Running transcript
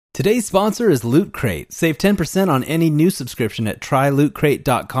Today's sponsor is Loot Crate. Save 10% on any new subscription at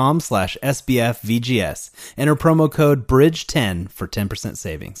trylootcrate.com/SBFVGS. Enter promo code BRIDGE10 for 10%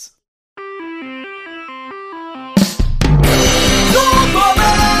 savings.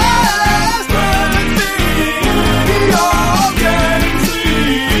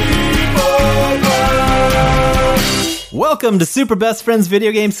 Welcome to Super Best Friends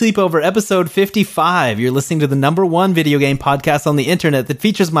Video Game Sleepover, episode 55. You're listening to the #1 video game podcast on the internet that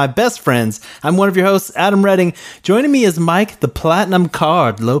features my best friends. I'm one of your hosts, Adam Redding. Joining me is Mike, the Platinum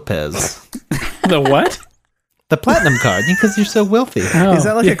Card Lopez. The what? The Platinum Card, because you're so wealthy. Oh, is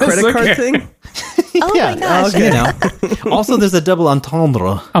that like a credit card thing? Oh yeah, my gosh. you know. Also, there's a double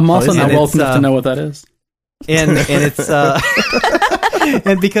entendre. I'm also not And wealthy it's, enough to know what that is. And it's,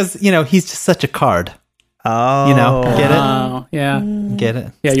 and because, you know, he's just such a card. Oh, You know, get it? Oh, yeah. Get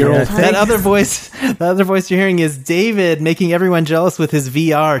it? Yeah, you're old. That other voice you're hearing is David making everyone jealous with his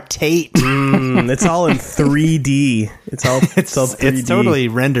VR Tate. It's all in 3D. It's all 3D. It's totally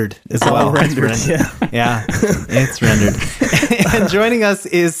rendered as all well. rendered. Yeah. Yeah, it's rendered. And joining us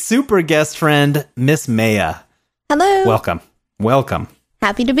is super guest friend Miss Maya. Hello. Welcome.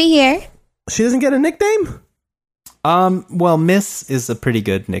 Happy to be here. She doesn't get a nickname? Well, Miss is a pretty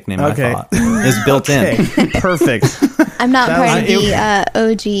good nickname. Okay. I thought is built in. Perfect. I'm not part of was- the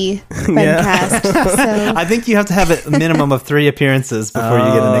OG Friendcast, so I think you have to have a minimum of 3 appearances before you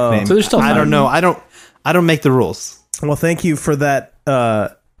get a nickname. So there's still I don't time. know. I don't make the rules. Well, thank you for that.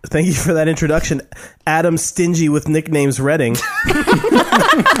 Thank you for that introduction, Adam Stingy with nicknames Redding.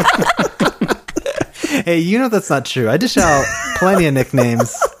 Hey, you know that's not true. I dish out plenty of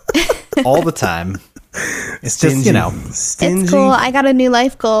nicknames all the time. It's just, you know. Stingy. it's cool. I got a new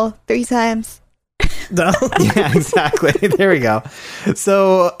life goal 3 times. No. Yeah, exactly. There we go.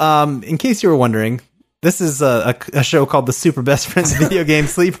 So, in case you were wondering, this is a show called the Super Best Friends Video Game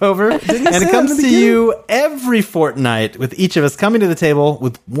Sleepover. And say it that in comes the to you every fortnight with each of us coming to the table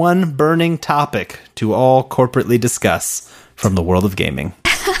with one burning topic to all corporately discuss from the world of gaming.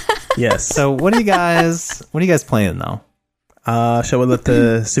 Yes. So, what are you guys playing though? Shall we let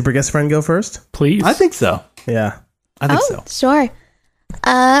the super guest friend go first? Please. I think so. Yeah. I think so. Sure.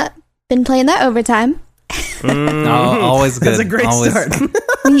 Been playing that overtime. Oh, always good. That's a great Always start.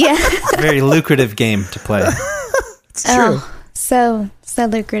 Yeah. Very lucrative game to play. It's true. Oh, so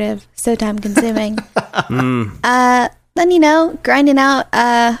lucrative, so time consuming. Then grinding out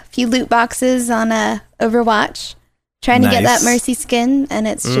a few loot boxes on Overwatch, trying to get that Nice. Mercy skin, and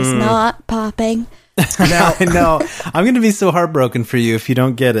it's just not popping. Now, I know. I'm going to be so heartbroken for you if you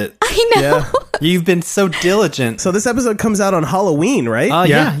don't get it. I know. yeah. You've been so diligent. So this episode comes out on Halloween, right?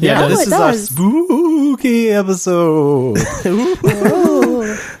 Yeah. yeah, This it is our does. spooky episode.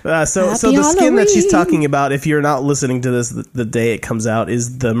 Ooh. So Happy the skin that she's Halloween. talking about, if you're not listening to this the day it comes out,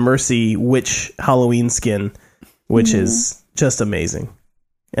 is the Mercy Witch Halloween skin, which is just amazing.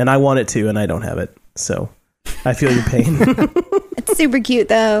 And I want it too, and I don't have it. So I feel your pain. It's super cute,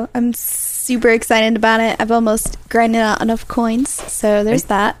 though. I'm super excited about it. I've almost grinded out enough coins, so there's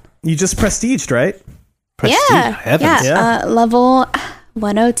that. You just prestiged, right? Prestige, Yeah, heavens. Yeah. level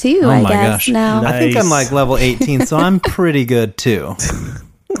 102, Oh I my guess, gosh. now. I think I'm Nice. like level 18, so I'm pretty good too.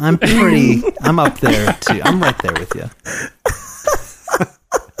 I'm up there too. I'm right there with you.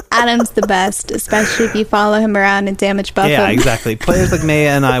 Adam's the best, especially if you follow him around and damage buff Yeah, him. exactly. Players like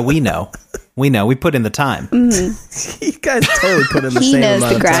Maya and I, we know. We put in the time. You guys totally put in the He same knows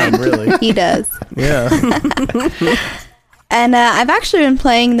amount the of time, grind. really. He does. Yeah. And I've actually been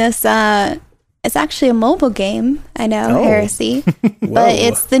playing this, it's actually a mobile game. I know, Oh. heresy. But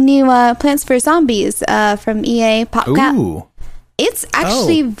it's the new Plants vs. Zombies from EA PopCap. Ooh. It's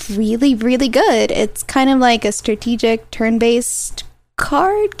actually really, really good. It's kind of like a strategic turn-based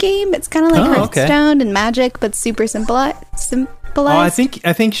card game. It's kind of like Oh, okay. Hearthstone and Magic, but super simplified. Oh, I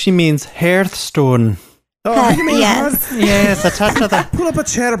think she means Hearthstone. Oh, you mean Yes. Yes, a touch of the pull up a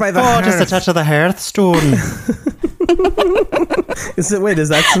chair by the just a hearth. touch of the Hearthstone. Is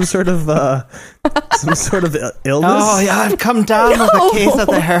that some sort of illness? Oh yeah, I've come down with a case of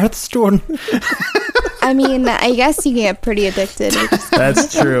the Hearthstone. I mean, I guess you get pretty addicted. Which is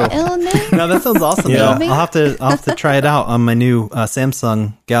That's true. illness. No, that sounds awesome. Yeah. Though. I'll have to try it out on my new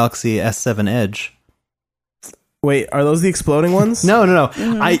Samsung Galaxy S7 Edge. Wait, are those the exploding ones? No. You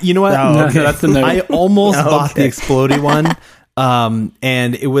know what? Oh, No, okay. no, that's the note. I almost Oh, bought the okay. explodey one.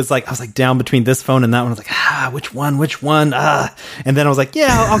 And it was like, I was like down between this phone and that one. I was like, which one? And then I was like,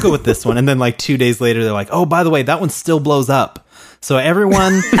 yeah, I'll go with this one. And then like 2 days later, they're like, oh, by the way, that one still blows up. So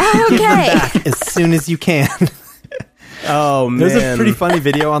everyone give them Okay. back as soon as you can. Oh man, There's a pretty funny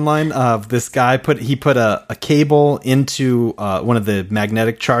video online of this guy put a cable into one of the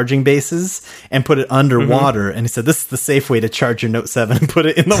magnetic charging bases and put it underwater, and he said this is the safe way to charge your Note 7 and put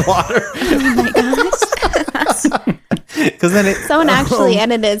it in the water. Oh my gosh. Because then Someone actually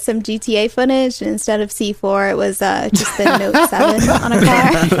edited some GTA footage, and instead of C4, it was just the Note 7 on a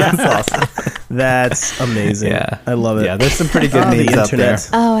car. that's awesome. That's amazing. Yeah, I love it. Yeah, there's some pretty good memes the out there. internet.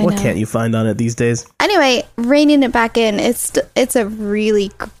 Oh, I what know. can't you find on it these days? Anyway, reining it back in, it's a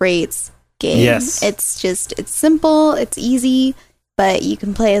really great game. Yes. It's simple, it's easy, but you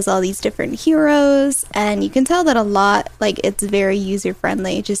can play as all these different heroes, and you can tell that a lot, like, it's very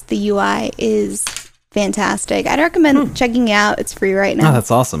user-friendly. Just the UI is fantastic. I'd recommend checking it out. It's free right Oh, now.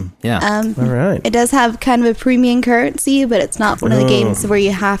 that's awesome. Yeah. All right. It does have kind of a premium currency, but it's not one of the games where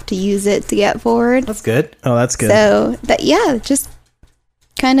you have to use it to get forward. That's good. Oh, that's good. So that, yeah, just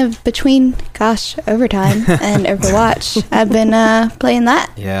kind of between Overtime and Overwatch, I've been playing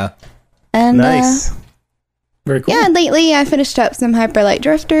that. Yeah. And Nice. Very cool. yeah, and lately I finished up some Hyper Light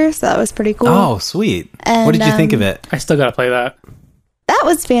Drifter, so that was pretty cool. Oh, sweet. And, What did you think of it? I still gotta play that. That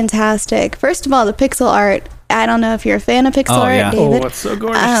was fantastic. First of all, the pixel art. I don't know if you're a fan of pixel Oh, art, yeah. David. Oh, it's so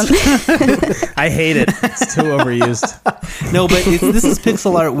gorgeous. I hate it. It's too overused. No, but this is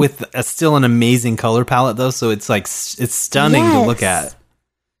pixel art with still an amazing color palette, though. So it's like it's stunning to look Yes. at.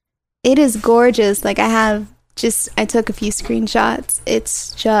 It is gorgeous. Like I took a few screenshots.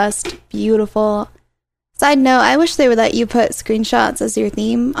 It's just beautiful. Side note, I wish they would let you put screenshots as your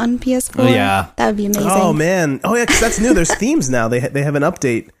theme on PS4. Oh, yeah. That would be amazing. Oh man. Oh yeah, 'cause that's new. There's themes now. They have an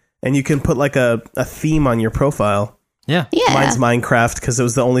update, and you can put like a theme on your profile. Yeah. Yeah. Mine's Minecraft because it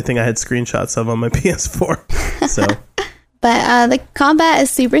was the only thing I had screenshots of on my PS4. So But the combat is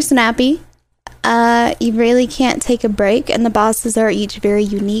super snappy. You really can't take a break, and the bosses are each very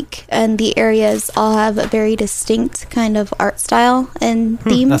unique, and the areas all have a very distinct kind of art style and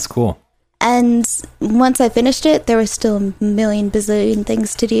theme. That's cool. And once I finished it, there was still a million bazillion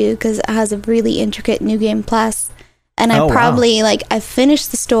things to do because it has a really intricate New Game Plus. And Oh, wow. I finished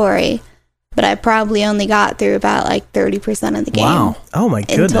the story, but I probably only got through about like 30% of the game Wow. oh my in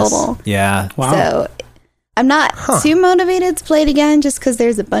goodness. total. Yeah. Wow. So I'm not too motivated to play it again just because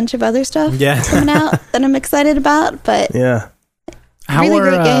there's a bunch of other stuff Yeah. coming out that I'm excited about. But Yeah. How really are,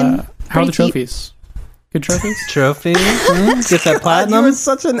 great game. How are the Pretty cheap. trophies? Good trophies? Trophy. Get that You platinum. were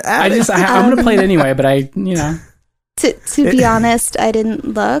such an I addict. I'm gonna play it anyway, but to be honest, I didn't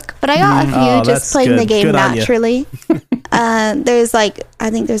look, but I got a few Oh, just that's playing the good. game Good on you. naturally. I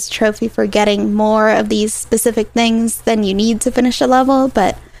think there's a trophy for getting more of these specific things than you need to finish a level,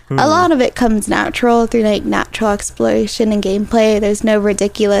 but a lot of it comes natural through like natural exploration and gameplay. There's no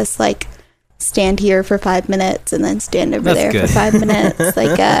ridiculous like stand here for 5 minutes and then stand over That's there good. for 5 minutes.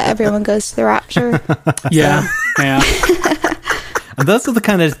 Like everyone goes to the rapture. yeah. Yeah. And those are the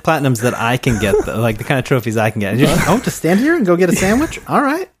kind of platinums that I can get, though, like the kind of trophies I can get. Just stand here and go get a sandwich? All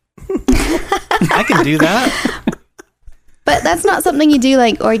right. I can do that. But that's not something you do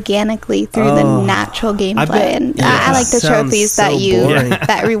like organically through the natural gameplay. bet- And yeah. I like the Sounds trophies so that you boring.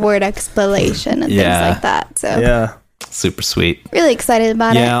 that reward exploration and Yeah. things like that. So Yeah. Super sweet. really excited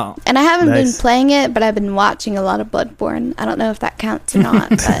about Yeah. it. And I haven't Nice. been playing it, but I've been watching a lot of Bloodborne. I don't know if that counts or not,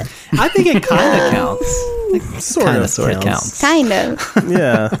 but I think it kind of counts. Sort of counts. kind of.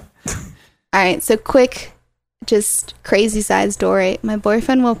 Yeah. All right, so quick, just crazy side story. My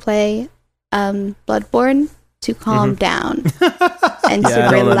boyfriend will play Bloodborne to calm down and Yeah,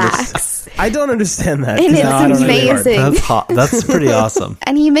 I to don't relax. I don't understand that. And No, it's I don't really hard. amazing. That's hot. That's pretty awesome.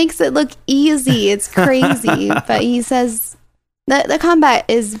 And he makes it look easy. It's crazy. But he says that the combat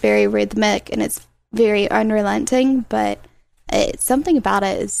is very rhythmic and it's very unrelenting, but something about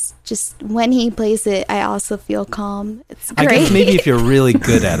it is just when he plays it, I also feel calm. It's I great. guess maybe if you're really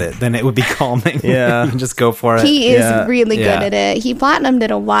good at it, then it would be calming. Yeah. You can just go for it. He is Yeah. really Yeah. good at it. He platinumed it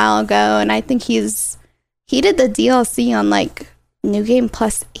a while ago, and I think he did the DLC on like New Game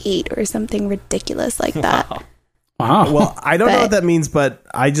Plus 8 or something ridiculous like that. Wow. Wow. Well, I don't know But- what that means, but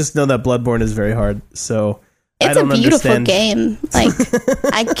I just know that Bloodborne is very hard. So I It's a don't beautiful understand. game.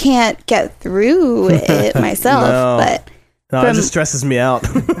 Like I can't get through it myself, No. but No, it from- just stresses me out.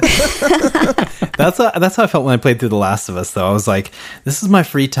 That's how I felt when I played through The Last of Us, though. I was like, this is my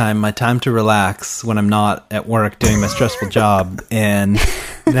free time, my time to relax when I'm not at work doing my stressful job. And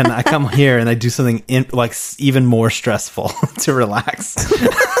then I come here and I do something even more stressful to relax.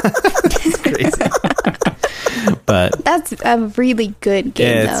 It's crazy. But that's a really good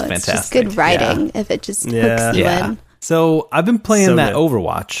game. It's though. It's just fantastic. good writing if it just Yeah. hooks you yeah. in. So I've been playing So that good.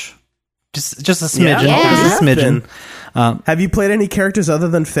 Overwatch. Just a smidgen. Yeah. Yeah. Just a smidgen. Have you played any characters other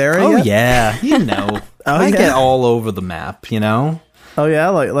than Farah Oh yet? yeah, you know. I yeah? get all over the map, you know? Oh yeah,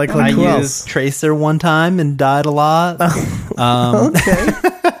 like I who used else? Tracer one time and died a lot. Okay.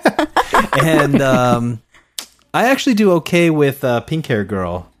 And I actually do okay with pink hair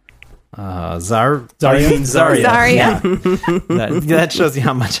girl. Zarya. Zarya. Yeah. That shows you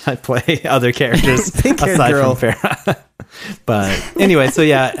how much I play other characters Pink-haired aside girl. from Farah. But anyway, so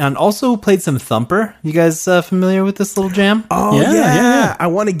yeah, and also played some Thumper. You guys familiar with this little jam? Oh Yeah, yeah, yeah. I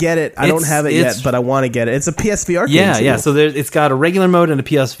want to get it. I don't have it yet, but I want to get it. It's a PSVR game. Yeah, too. yeah. So it's got a regular mode and a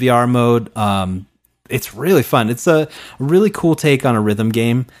PSVR mode. It's really fun. It's a really cool take on a rhythm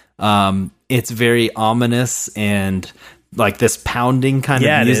game. It's very ominous and like this pounding kind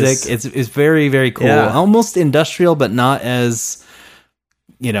of music. It's very, very cool. Yeah. Almost industrial, but not as,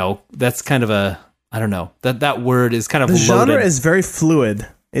 that's kind of a, I don't know. That word is kind of the genre loaded. is very fluid.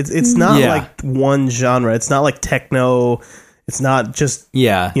 It's not like one genre. It's not like techno. It's not just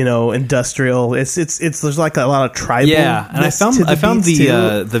industrial. It's there's like a lot of tribal. Yeah, and I found the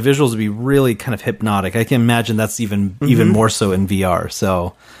visuals to be really kind of hypnotic. I can imagine that's even more so in VR.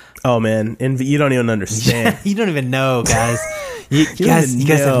 So, oh man, you don't even understand. You don't even know, guys. You guys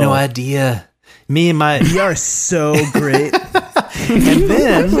have no idea. Me and my VR is so great. And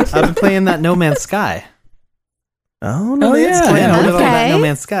then I've been playing that No Man's Sky. Oh, No Man's Yeah, Sky. a little bit of that Okay. No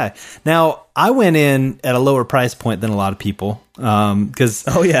Man's Sky. Now, I went in at a lower price point than a lot of people because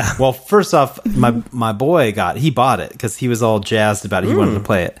well, first off, my boy bought it because he was all jazzed about it. He wanted to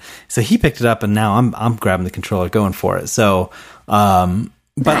play it, so he picked it up, and now I'm grabbing the controller, going for it. So,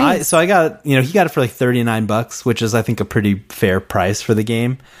 Nice. I got he got it for like $39, which is I think a pretty fair price for the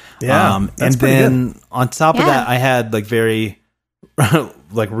game. Yeah, that's and pretty then on top of Yeah. that, I had like very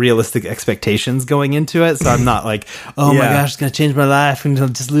like realistic expectations going into it, so I'm not like, oh my gosh, it's gonna change my life and I'll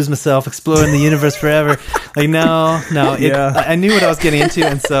just lose myself exploring the universe forever. Like no, I knew what I was getting into,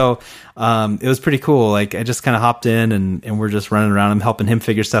 and so it was pretty cool. Like I just kind of hopped in and we're just running around. I'm helping him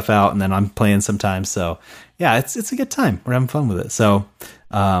figure stuff out, and then I'm playing sometimes. So yeah, it's a good time. We're having fun with it. So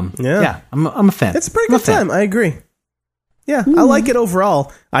I'm a fan. It's a pretty good time. I agree. Yeah, I like it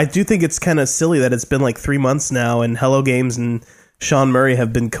overall. I do think it's kind of silly that it's been like 3 months now, and Hello Games and Sean Murray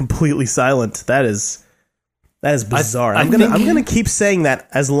have been completely silent. That is bizarre. I'm gonna keep saying that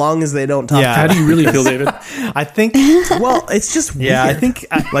as long as they don't talk. Yeah. How do you really feel, David? I think. Well, it's just weird. Yeah, I think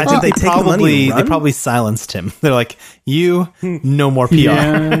did they take the money and run? they probably silenced him. They're like, you no more PR,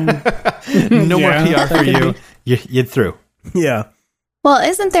 Yeah. no more Yeah, PR for you. You're through. Yeah. Well,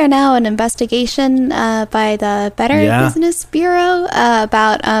 isn't there now an investigation by the Better Business Bureau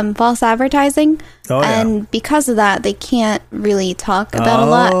about false advertising? Oh, yeah. And because of that, they can't really talk about a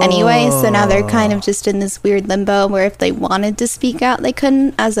lot anyway. So now they're kind of just in this weird limbo where if they wanted to speak out, they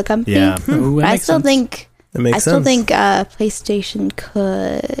couldn't as a company. Yeah. Ooh, that I makes still sense. think It makes I still sense. think PlayStation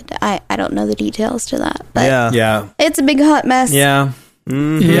could. I don't know the details to that, but Yeah, it's a big hot mess. yeah.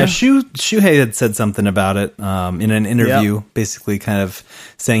 Mm-hmm. Yeah, Shuhei had said something about it in an interview, basically kind of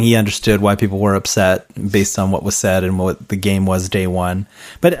saying he understood why people were upset based on what was said and what the game was day one.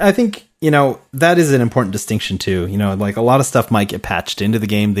 But I think, that is an important distinction too. Like a lot of stuff might get patched into the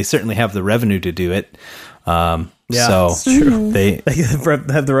game. They certainly have the revenue to do it. So it's true. they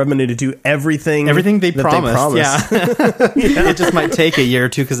have the revenue to do everything they that promised. Yeah. It just might take a year or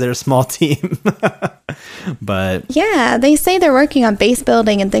two because they're a small team. But Yeah, they say they're working on base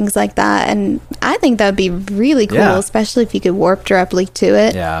building and things like that, and I think that would be really cool, especially if you could warp directly to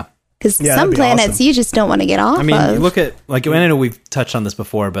it. yeah. Because Yeah, some that'd be planets awesome. you just don't want to get off I mean, of. you look at, like, I know we've touched on this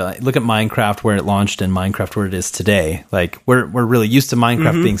before, but like, look at Minecraft where it launched and Minecraft where it is today. Like, we're really used to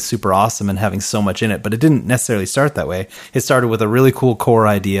Minecraft being super awesome and having so much in it, but it didn't necessarily start that way. It started with a really cool core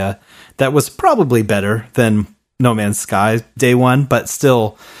idea that was probably better than No Man's Sky day one, but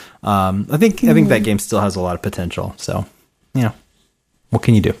still, I think that game still has a lot of potential. So, what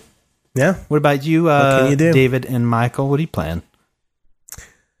can you do? Yeah. What about you, can you do? David and Michael? What are you playing?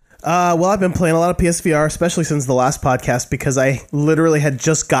 Well, I've been playing a lot of PSVR, especially since the last podcast, because I literally had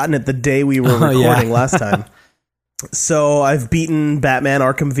just gotten it the day we were recording last time. So I've beaten Batman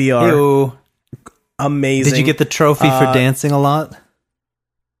Arkham VR. Ew. Amazing. Did you get the trophy for dancing a lot?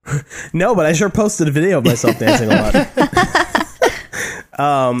 No, but I sure posted a video of myself dancing a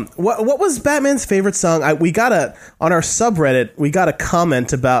lot. What was Batman's favorite song? On our subreddit, we got a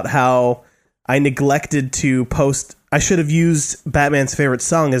comment about how I neglected to post. I should have used Batman's favorite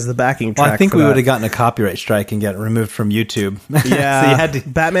song as the backing track. Well, I think for we that. would have gotten a copyright strike and get removed from YouTube. Yeah, so you had to.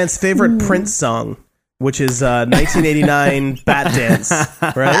 Batman's favorite Prince song, which is 1989 Bat Dance,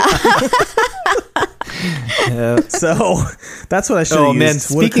 right? So that's what I should have Oh man!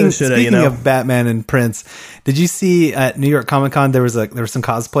 used. Woulda, Speaking coulda, shoulda, of Batman and Prince, did you see at New York Comic Con there were some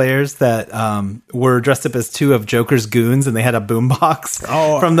cosplayers that were dressed up as two of Joker's goons, and they had a boombox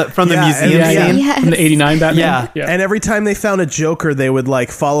from the yeah, museum and- scene. Yes. From the '89 Batman. Yeah. And every time they found a Joker, they would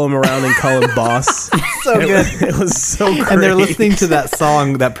like follow him around and call him boss. So good. It was so great. And they're listening to that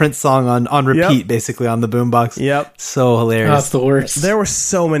song, that Prince song on repeat, Yep. basically on the boombox. Yep. So Oh, hilarious. that's the worst. There were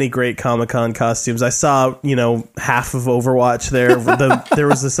so many great Comic-Con costumes. I saw, half of Overwatch there. There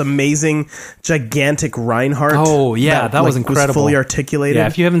was this amazing, gigantic Reinhardt. Oh, yeah, that was incredible. fully articulated. Yeah,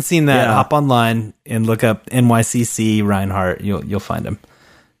 if you haven't seen that, Yeah. hop online and look up NYCC Reinhardt. You'll find him.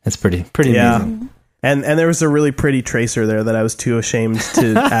 It's pretty Yeah. amazing. And there was a really pretty Tracer there that I was too ashamed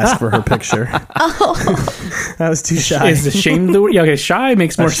to ask for her picture. I was too shy. Is ashamed the word? Yeah, okay, shy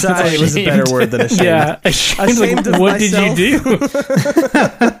makes more sense. Shy was a better word than ashamed. Yeah, ashamed. Ashamed of What did myself. you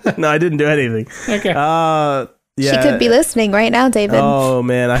do? No, I didn't do anything. Okay. Yeah. She could be listening right now, David. Oh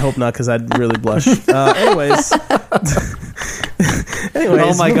man, I hope not, because I'd really blush. Anyways,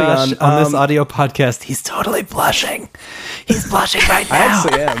 Oh my moving gosh, on this Um, audio podcast, he's totally blushing. He's blushing right I now.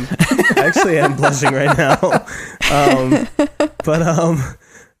 actually am. I actually am blushing right now.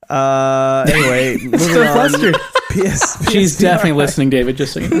 Anyway, moving on. flustered. She's PSVR. definitely listening, David.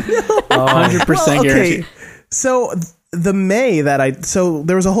 Just so you know. 100% guarantee. So the May so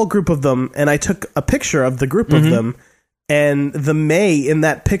there was a whole group of them, and I took a picture of the group of them, and the May in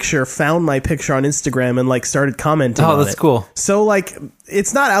that picture found my picture on Instagram and like started commenting. Oh, on that's it. cool. So like,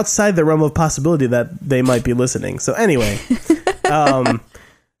 it's not outside the realm of possibility that they might be listening. So anyway, all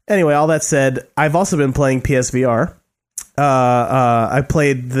that said, I've also been playing PSVR. I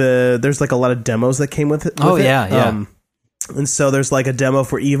played there's like a lot of demos that came with it. Oh, yeah. And so there's like a demo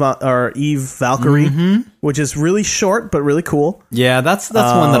for Eve Valkyrie, which is really short but really cool. Yeah, that's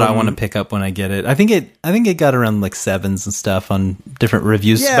one that I want to pick up when I get it. I think it got around like 7s and stuff on different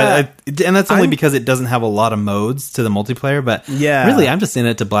reviews. Yeah. And that's only because it doesn't have a lot of modes to the multiplayer. But Yeah. really, I'm just in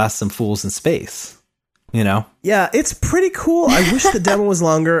it to blast some fools in space. You know? Yeah, it's pretty cool. I wish the demo was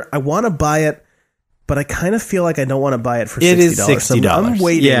longer. I want to buy it, but I kind of feel like I don't want to buy it for $60. It is $60. So I'm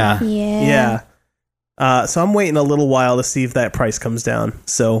waiting. Yeah. Yeah. So I'm waiting a little while to see if that price comes down.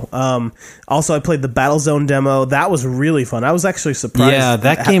 So, also I played the Battlezone demo. That was really fun. I was actually surprised. Yeah,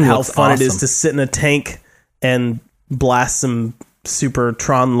 that game how looks fun it is awesome. to sit in a tank and blast some Super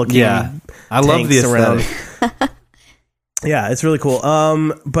Tron looking. Yeah. I love the tanks around. aesthetic. Yeah, it's really cool.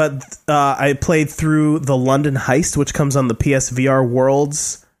 But I played through the London Heist, which comes on the PSVR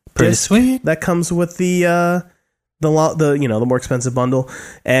Worlds. Pretty disc sweet. That comes with the more expensive bundle,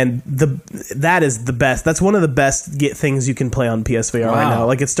 and that is the best. That's one of the best things you can play on PSVR right Wow. now.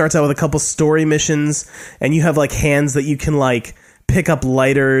 Like, it starts out with a couple story missions, and you have like hands that you can like pick up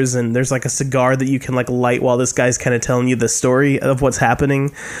lighters, and there's like a cigar that you can like light while this guy's kind of telling you the story of what's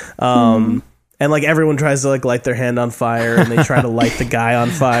happening. And like everyone tries to like light their hand on fire, and they try to light the guy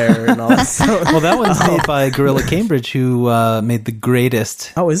on fire and all that stuff. Well, that one's made by Gorilla Cambridge, who made the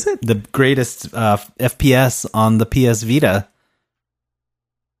greatest Oh, is it? FPS on the PS Vita.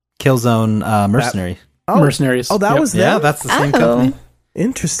 Killzone Mercenary. Mercenaries. Oh, that was Yeah, them? that's the same Oh. company.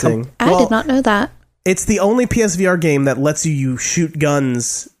 Interesting. I Well, did not know that. It's the only PSVR game that lets you shoot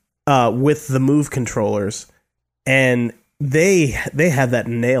guns with the Move controllers, and they had that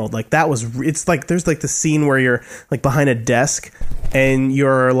nailed. Like, that was, it's like there's like the scene where you're like behind a desk and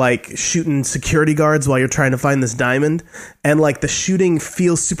you're like shooting security guards while you're trying to find this diamond, and like the shooting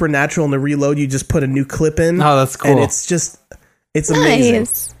feels supernatural, and the reload you just put a new clip in. Oh, that's cool. And it's amazing.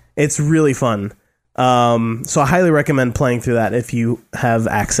 Nice. It's really fun. So I highly recommend playing through that if you have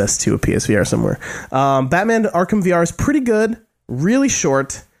access to a PSVR somewhere. Batman Arkham VR is pretty good, really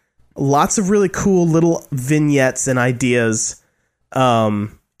short, lots of really cool little vignettes and ideas in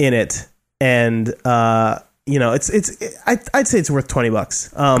it, and I'd say it's worth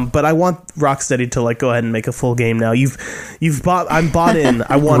 $20. But I want Rocksteady to like go ahead and make a full game now. I'm bought in.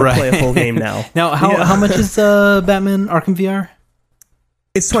 I want Right. to play a full game now. Now, how much is Batman Arkham VR?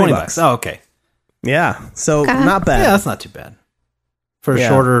 It's $20. Oh, okay. Yeah, so Okay. not bad. Yeah, that's not too bad for a Yeah.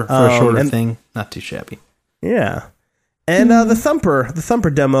 shorter And- thing. Not too shabby. Yeah. And the Thumper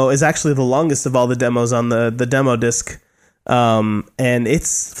demo is actually the longest of all the demos on the demo disc. And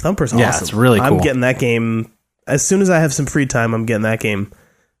Thumper's awesome. Yeah, it's really I'm cool. getting that game as soon as I have some free time. I'm getting that game.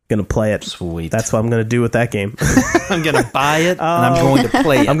 Gonna play it. Sweet. That's what I'm gonna do with that game. I'm gonna buy it and I'm going to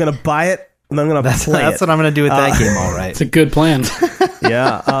play it. I'm gonna buy it. and I'm gonna play That's it. what I'm going to do with that game, all right. It's a good plan.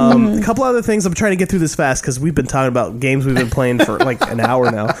 Yeah. A couple other things. I'm trying to get through this fast because we've been talking about games we've been playing for like an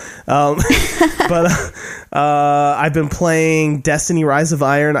hour now. But I've been playing Destiny: Rise of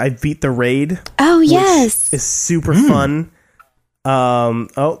Iron. I beat the raid. Oh, yes. It's super fun.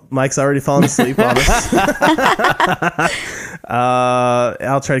 Mike's already fallen asleep on us.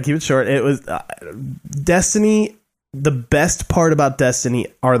 I'll try to keep it short. It was Destiny. The best part about Destiny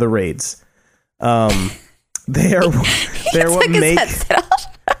are the raids. They're what make.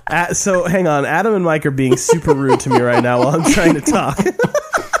 So hang on, Adam and Mike are being super rude to me right now while I'm trying to talk.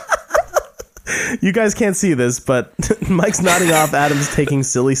 You guys can't see this, but Mike's nodding off. Adam's taking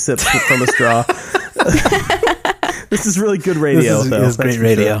silly sips from a straw. This is really good radio. This is great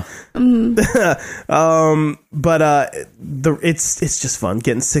radio. But it's just fun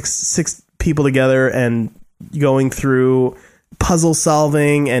getting six people together and going through puzzle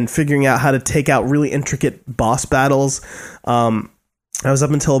solving and figuring out how to take out really intricate boss battles. I was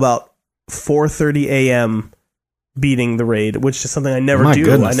up until about 4:30 a.m. beating the raid, which is something I never do.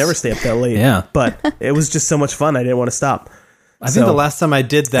 Goodness. I never stay up that late. Yeah. But it was just so much fun. I didn't want to stop. I think the last time I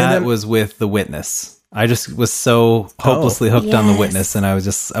did that was with The Witness. I just was so hopelessly hooked on The Witness, and I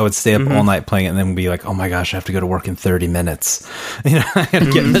would stay up all night playing it and then be like, oh my gosh, I have to go to work in 30 minutes. You know, I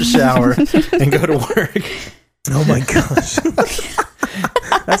gotta get in the shower and go to work. Oh my gosh.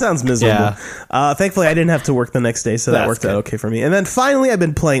 That sounds miserable. Yeah. Thankfully, I didn't have to work the next day, so that worked out okay for me. And then finally, I've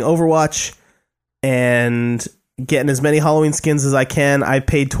been playing Overwatch and getting as many Halloween skins as I can. I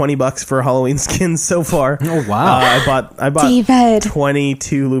paid $20 for Halloween skins so far. Oh wow! I bought David.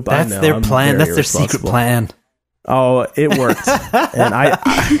 22 loop. That's their plan. That's their secret plan. Oh, it worked. And I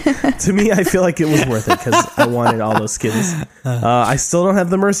to me, I feel like it was worth it because I wanted all those skins. I still don't have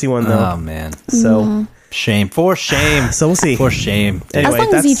the Mercy one though. Oh man! So shame for shame. So we'll see. For shame. Anyway, as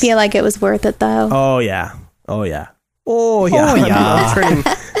long as you feel like it was worth it, though. Oh yeah. Oh yeah. Oh yeah. Oh, yeah.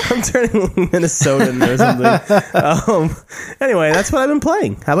 I'm turning Minnesotan or something. Anyway, that's what I've been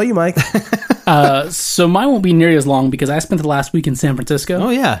playing. How about you, Mike? So mine won't be nearly as long because I spent the last week in San Francisco. Oh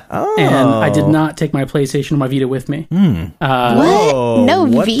yeah. And I did not take my PlayStation or my Vita with me. What? No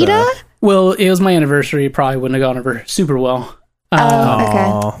what Vita? Well, it was my anniversary. Probably wouldn't have gone over super well.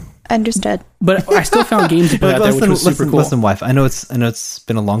 Okay. Understood. But I still found games to play out there, which was super cool. Listen, wife. I know it's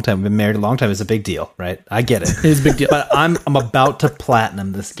been a long time. We've been married a long time. It's a big deal, right? I get it. It is a big deal. But I'm about to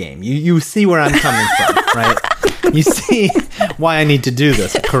platinum this game. You see where I'm coming from, right? You see why I need to do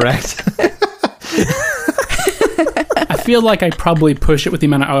this, correct? I feel like I probably push it with the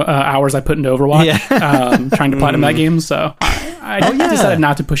amount of hours I put into Overwatch, trying to platinum that game. So I decided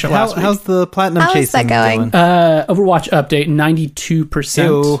not to push it last week. How's the platinum How's chasing that going? Overwatch update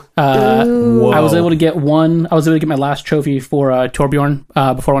 92%. I was able to get my last trophy for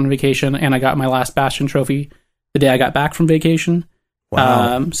Torbjorn before I went on vacation, and I got my last Bastion trophy the day I got back from vacation.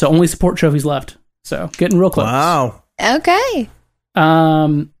 Wow. So only support trophies left. So getting real close. Wow. Okay.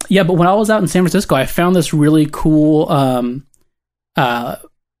 Yeah, but when I was out in San Francisco, I found this really cool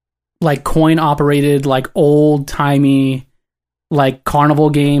like coin operated, like old timey, like carnival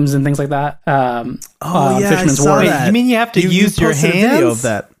games and things like that. Fisherman's I saw Wharf. that. You mean you have to use your posted a hands? video of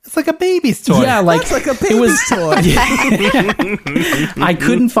that. It's like a baby's toy. Yeah, like It's like a baby's toy. I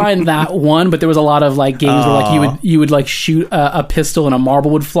couldn't find that one, but there was a lot of like games where like you would like shoot a pistol and a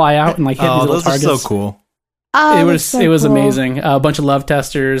marble would fly out and like hit these little those are targets. so cool. Oh, It was so cool. Amazing. A bunch of love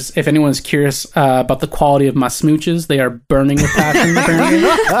testers. If anyone's curious about the quality of my smooches, they are burning with passion. Apparently,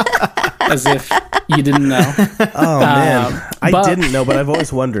 as if you didn't know. Oh man, I but- didn't know, but I've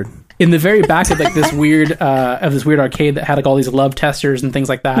always wondered. In the very back of like this weird arcade that had like all these love testers and things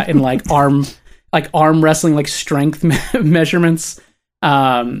like that, and like arm wrestling like strength measurements.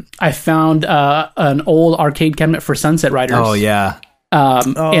 I found an old arcade cabinet for Sunset Riders. Oh yeah.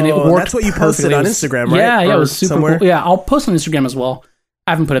 And it worked. That's what you posted perfectly. on Instagram, right? Yeah, Or it was super somewhere? cool. Yeah, I'll post on Instagram as well.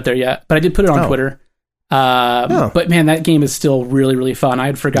 I haven't put it there yet, but I did put it on Twitter. But man, that game is still really, really fun. I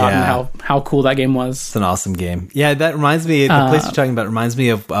had forgotten how cool that game was. It's an awesome game. Yeah, that reminds me, the place you're talking about reminds me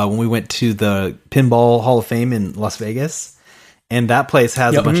of when we went to the Pinball Hall of Fame in Las Vegas. And that place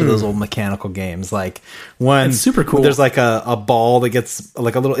has a bunch of those old mechanical games. Like one, It's super cool. There's like a ball that gets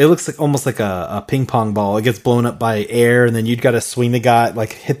like a little. It looks like almost like a ping pong ball. It gets blown up by air, and then you'd got to swing the guy,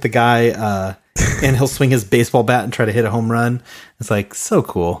 like hit the guy, and he'll swing his baseball bat and try to hit a home run. It's like so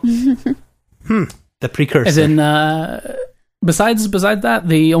cool. The precursor. And then besides that,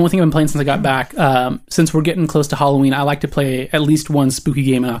 the only thing I've been playing since I got back, since we're getting close to Halloween, I like to play at least one spooky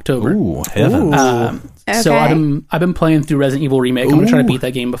game in October. Ooh, heavens. So Okay. I've been playing through Resident Evil Remake. I'm gonna try to beat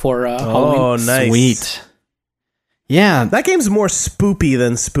that game before Halloween. Oh, nice. Sweet. Yeah. That game's more spoopy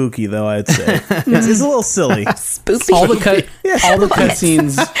than spooky, though. I'd say it's a little silly. Spoopy. All the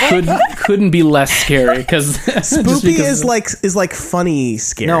cutscenes couldn't be less scary because Spoopy is like funny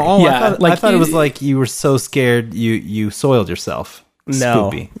scary. No, Yeah, I thought it was like you were so scared you soiled yourself. No,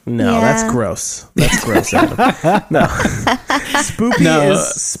 Spoopy. no, Yeah. that's gross. That's gross, Adam. No,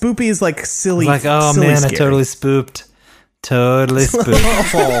 spoopy is like silly. Like, oh silly man, scary. I totally spooped. Totally spooped.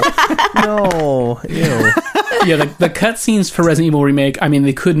 No, ew. yeah. The cutscenes for Resident Evil Remake. I mean,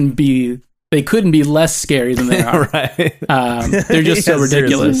 they couldn't be less scary than they are. Right. They're just so Yeah,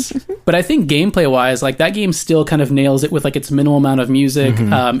 ridiculous. But I think gameplay wise, like that game still kind of nails it with like its minimal amount of music,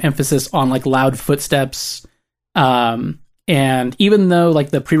 emphasis on like loud footsteps. And even though like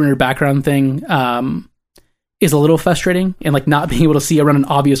the pre-rendered background thing is a little frustrating and like not being able to see around an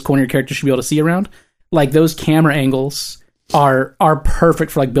obvious corner your character should be able to see around, like those camera angles are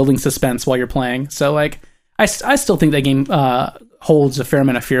perfect for like building suspense while you're playing. So like I still think that game holds a fair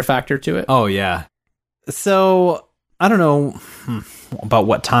amount of fear factor to it. Oh yeah. So I don't know about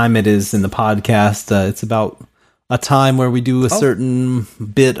what time it is in the podcast. It's about a time where we do a certain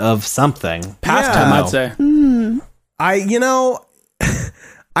bit of something. Pastime, Yeah. I'd say.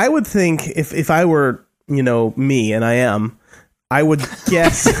 I would think if I were, me, and I am, I would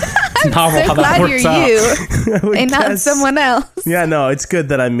guess. Novel So how that glad you're works out. you I would and not guess- someone else. Yeah, no, it's good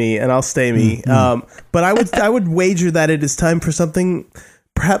that I'm me, and I'll stay me. But I would wager that it is time for something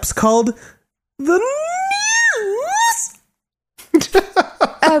perhaps called the news.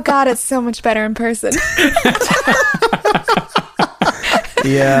 Oh God, it's so much better in person.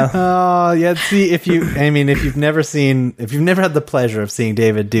 Yeah. Oh yeah. See, if you've never had the pleasure of seeing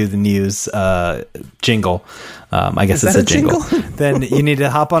David do the news jingle, I guess Is it's that a a jingle. jingle? Then you need to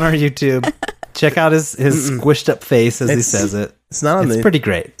hop on our YouTube, check out his squished up face as he It's- says it. It's not on It's the. pretty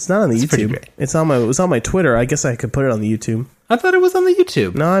great. It's not on the It's pretty YouTube. great. It was on my Twitter. I guess I could put it on the YouTube. I thought it was on the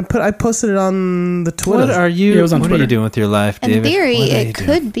YouTube. No, I posted it on the Twitter. What are you? It was on what are you Twitter. doing with your life, In David? theory, What are you it doing?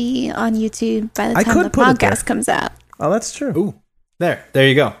 could be on YouTube by the I time could the put it there. podcast comes out. Oh, that's true. Ooh, there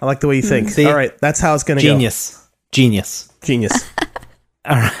you go. I like the way you think. See? All right, that's how it's going to go. Genius. Genius.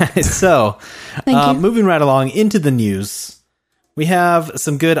 All right, so Thank you. moving right along into the news, we have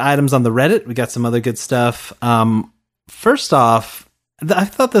some good items on the Reddit. We got some other good stuff. First off, I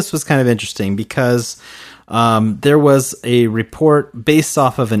thought this was kind of interesting because there was a report based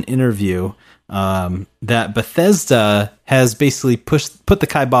off of an interview that Bethesda has basically put the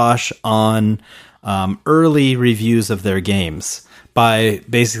kibosh on early reviews of their games by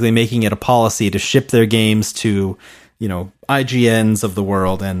basically making it a policy to ship their games to IGNs of the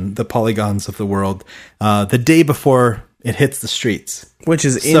world and the Polygons of the world the day before it hits the streets. Which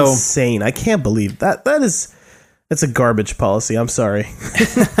is So- insane. I can't believe that. That's a garbage policy. I'm sorry.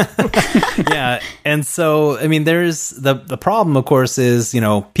 Yeah, and so I mean, there's the problem, of course, is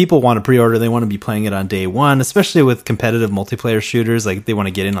people want to pre-order, they want to be playing it on day one, especially with competitive multiplayer shooters. Like they want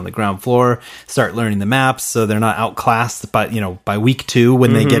to get in on the ground floor, start learning the maps, so they're not outclassed by week 2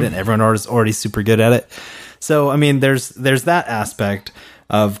 when they get it. Everyone is already super good at it. So I mean, there's that aspect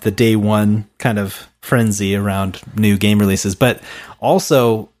of the day one kind of frenzy around new game releases, but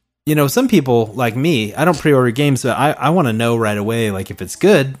also. Some people like me, I don't pre-order games, but I want to know right away, like if it's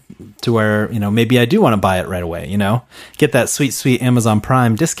good to where, maybe I do want to buy it right away, get that sweet, sweet Amazon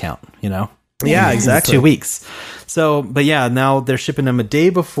Prime discount, Yeah, exactly. 2 weeks. So, but yeah, now they're shipping them a day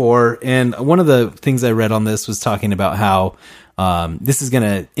before. And one of the things I read on this was talking about how this is going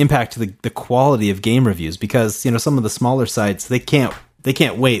to impact the quality of game reviews because, some of the smaller sites, they can't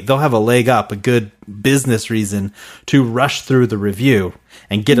wait. They'll have a leg up, a good business reason to rush through the review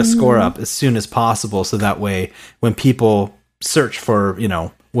and get a score up as soon as possible. So that way, when people search for,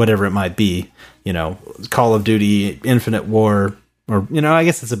 whatever it might be, Call of Duty, Infinite War, or, I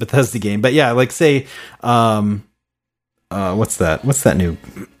guess it's a Bethesda game. But yeah, like say, what's that new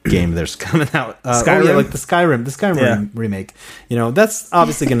game there's coming out? Skyrim? Oh yeah, like the Skyrim Yeah. remake. That's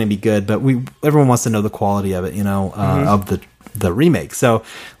obviously going to be good, but everyone wants to know the quality of it, of the remake. So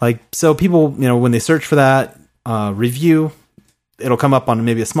people, when they search for that review, it'll come up on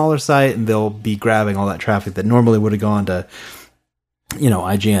maybe a smaller site and they'll be grabbing all that traffic that normally would have gone to,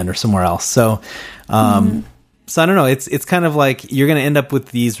 IGN or somewhere else. So, so I don't know. It's kind of like you're going to end up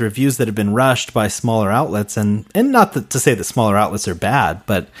with these reviews that have been rushed by smaller outlets, and not to say that smaller outlets are bad,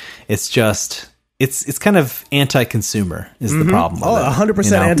 but it's just it's kind of anti-consumer is the problem. Oh, with it,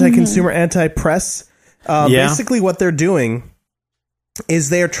 100% anti-consumer, anti-press. Yeah. Basically, what they're doing is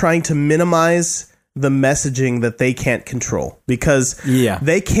they are trying to minimize the messaging that they can't control because Yeah.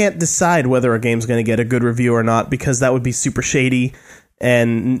 they can't decide whether a game's going to get a good review or not because that would be super shady.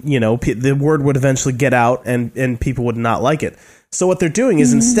 and the word would eventually get out, and people would not like it. So what they're doing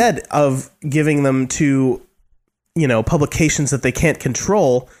is instead of giving them to publications that they can't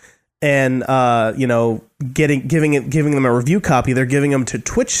control, and giving them a review copy, they're giving them to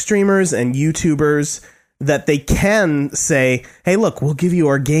Twitch streamers and YouTubers that they can say, hey, look, we'll give you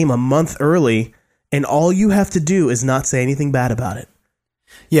our game a month early, and all you have to do is not say anything bad about it.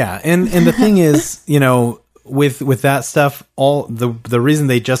 Yeah, and the thing is, with that stuff, all the reason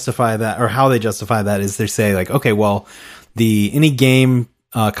they justify that, or how they justify that, is they say like, okay, well, any game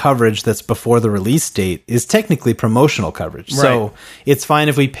coverage that's before the release date is technically promotional coverage, right. So it's fine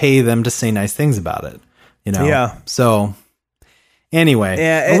if we pay them to say nice things about it. Yeah. So anyway,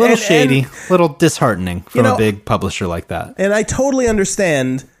 a little shady, a little disheartening from a big publisher like that. And I totally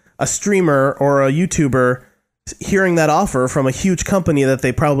understand a streamer or a YouTuber hearing that offer from a huge company that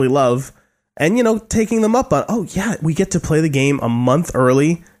they probably love, and taking them up on, oh yeah, we get to play the game a month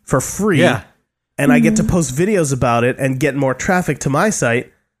early for free. Yeah. And I get to post videos about it and get more traffic to my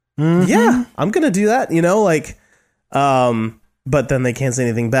site. Yeah, I'm going to do that, but then they can't say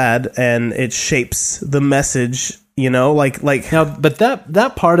anything bad, and it shapes the message, Now, but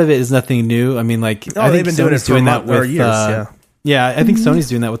that part of it is nothing new. I mean, I think they've been doing it for that with years, yeah, I think Sony's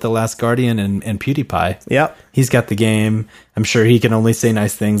doing that with The Last Guardian and PewDiePie. Yep. He's got the game. I'm sure he can only say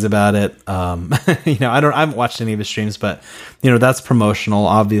nice things about it. I haven't watched any of his streams, but that's promotional,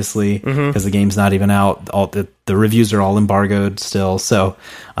 obviously, because the game's not even out. All the reviews are all embargoed still. So,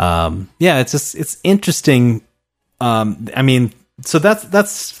 it's interesting. So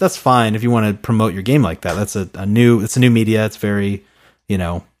that's fine if you want to promote your game like that. That's a new media. It's very,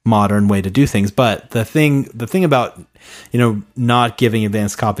 modern way to do things. But the thing about not giving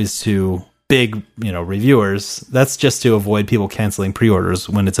advanced copies to big reviewers, that's just to avoid people canceling pre-orders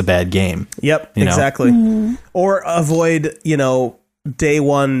when it's a bad game. Yep, exactly. Or avoid day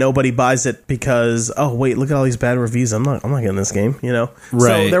one nobody buys it because, oh wait, look at all these bad reviews, I'm not getting this game. Right,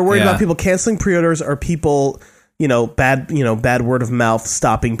 so they're worried about people canceling pre-orders, or people bad word of mouth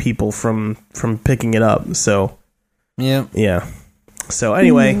stopping people from picking it up. So yeah. So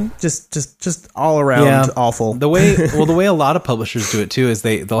anyway, just all around awful. The way a lot of publishers do it too is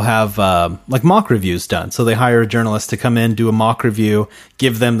they'll have mock reviews done. So they hire a journalist to come in, do a mock review,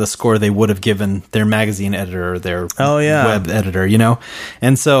 give them the score they would have given their magazine editor or their web editor,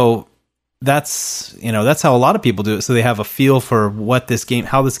 And so that's how a lot of people do it. So they have a feel for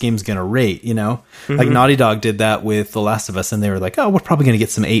how this game's going to rate, like Naughty Dog did that with The Last of Us, and they were like, oh, we're probably going to get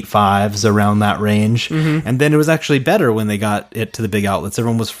some 8.5s around that range. And then it was actually better when they got it to the big outlets.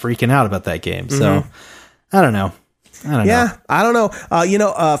 Everyone was freaking out about that game. So I don't know. I don't know.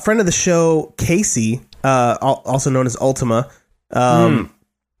 A friend of the show, Casey, also known as Ultima,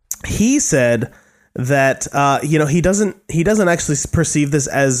 he said that, he doesn't actually perceive this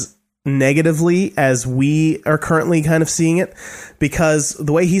as negatively as we are currently kind of seeing it, because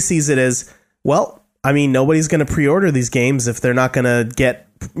the way he sees it is, well, I mean, nobody's going to pre-order these games if they're not going to get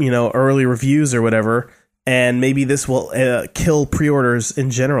early reviews or whatever, and maybe this will kill pre-orders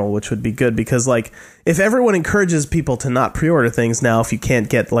in general, which would be good, because if everyone encourages people to not pre-order things now, if you can't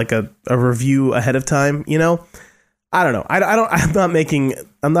get a review ahead of time, I don't know.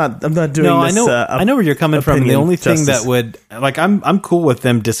 I'm not doing no, this. I know where you're coming from. The only thing that would I'm cool with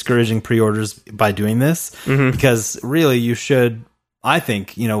them discouraging pre-orders by doing this, because really you should. I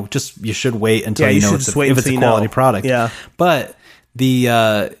think you should wait until if it's a quality product. Yeah, but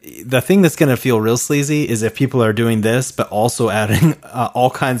the thing that's going to feel real sleazy is if people are doing this, but also adding all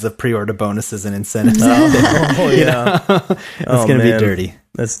kinds of pre-order bonuses and incentives. It's going to be dirty.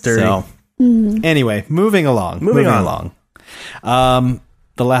 That's dirty. So, anyway, moving along.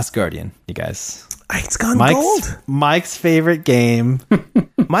 The Last Guardian, you guys. It's gone gold. Mike's favorite game.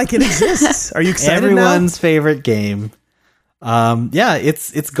 Mike, it exists. Are you excited? Everyone's favorite game.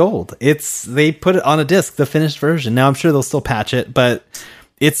 It's gold. They put it on a disc, the finished version. Now I'm sure they'll still patch it, but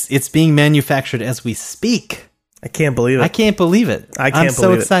it's being manufactured as we speak. I can't believe it. I'm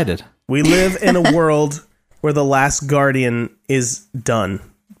so excited. We live in a world where The Last Guardian is done.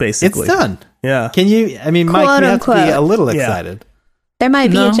 Basically, it's done. Yeah. Can you? I mean, Mike, you have to be a little excited. There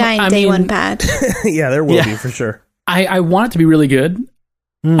might be a giant day one patch. Yeah, there will be for sure. I want it to be really good.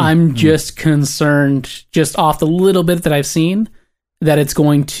 I'm just concerned, just off the little bit that I've seen, that it's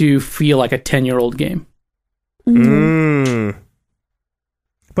going to feel like a 10-year-old game.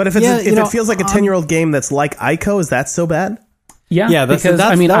 But if it feels like a 10-year-old game that's like Ico, is that so bad? Yeah, because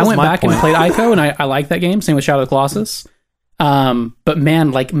I went back and played Ico, and I like that game. Same with Shadow of the Colossus. But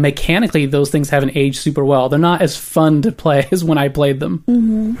man, mechanically, those things haven't aged super well. They're not as fun to play as when I played them.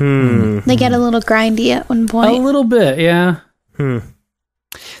 They get a little grindy at one point. A little bit, yeah.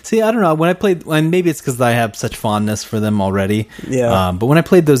 See, I don't know. When I played, and maybe it's because I have such fondness for them already. Yeah. But when I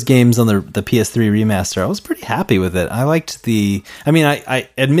played those games on the PS3 remaster, I was pretty happy with it. I liked I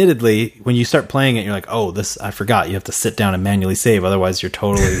admittedly, when you start playing it, you're like, oh, I forgot. You have to sit down and manually save. Otherwise, you're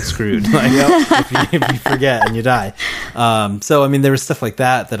totally screwed. Like, if you forget and you die. So, I mean, there was stuff like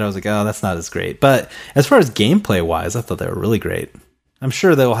that I was like, oh, that's not as great. But as far as gameplay wise, I thought they were really great. I'm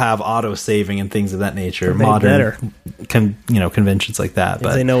sure they'll have auto saving and things of that nature. Modern, conventions like that. If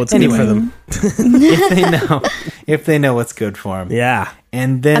but they know what's good for them. if they know what's good for them. Yeah.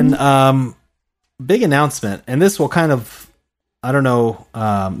 And then big announcement, and this will kind of, I don't know,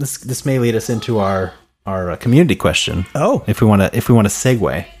 this may lead us into our community question. Oh, if we want to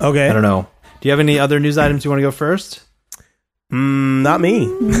segue. Okay. I don't know. Do you have any other news items you want to go first? Not me.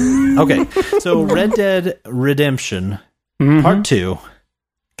 Okay. So Red Dead Redemption Part 2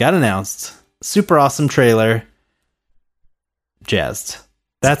 got announced. Super awesome trailer. Jazzed.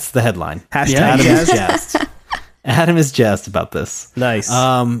 That's the headline. Adam is jazzed. Adam is jazzed about this. Nice.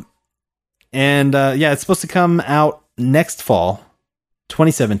 It's supposed to come out next fall,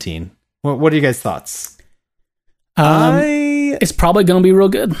 2017. What are you guys' thoughts? It's probably going to be real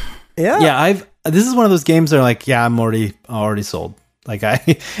good. Yeah. This is one of those games that are like, yeah, I'm already sold. Like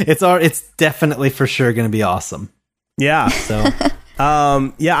it's definitely for sure going to be awesome. Yeah. So,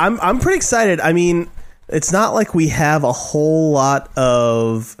 I'm pretty excited. I mean, it's not like we have a whole lot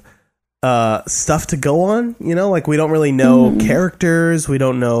of stuff to go on, like we don't really know characters, we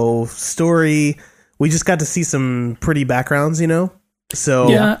don't know story. We just got to see some pretty backgrounds, So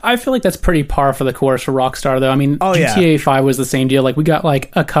yeah, I feel like that's pretty par for the course for Rockstar, though. I mean, GTA 5 was the same deal. Like we got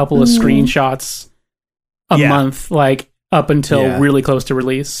like a couple of screenshots a month, like up until really close to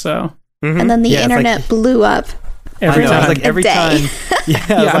release. So, and then the internet blew up. Every time. Like every time.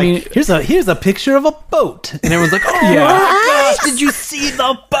 Yeah, I mean, here's a picture of a boat, and everyone's like, "Oh my gosh, did you see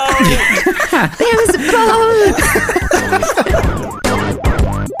the boat? There's a boat."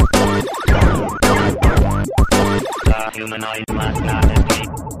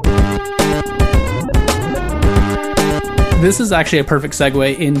 This is actually a perfect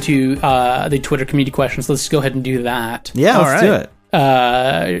segue into the Twitter community questions. Let's go ahead and do that. Yeah, let's do it.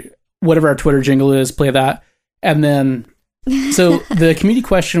 Whatever our Twitter jingle is, play that. And then, so the community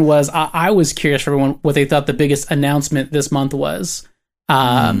question was, I was curious for everyone what they thought the biggest announcement this month was.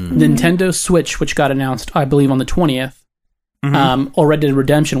 Nintendo Switch, which got announced, I believe, on the 20th, or Red Dead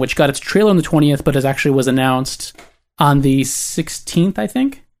Redemption, which got its trailer on the 20th, but was announced on the 16th, I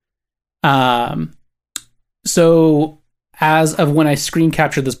think. So as of when I screen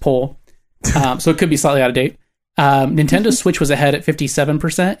captured this poll, so it could be slightly out of date. Nintendo Switch was ahead at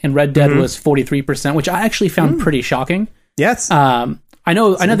 57%, and Red Dead was 43%, which I actually found pretty shocking. Yes. I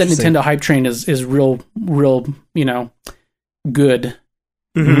know that Nintendo hype train is real, good.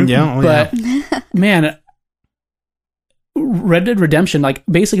 But man, Red Dead Redemption, like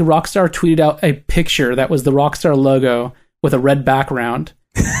basically Rockstar tweeted out a picture that was the Rockstar logo with a red background,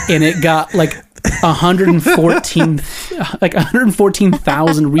 and it got like 114,000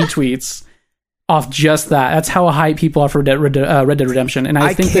 retweets off just that. That's how hype people are for Red Dead Redemption, and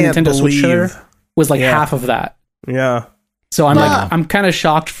I think the Nintendo Switch trailer was like half of that. Yeah. So I'm kind of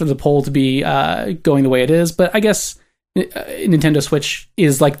shocked for the poll to be going the way it is, but I guess Nintendo Switch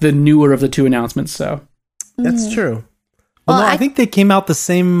is like the newer of the two announcements. So that's true. Well, no, I think they came out the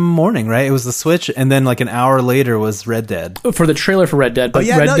same morning, right? It was the Switch, and then like an hour later was Red Dead. For the trailer for Red Dead. But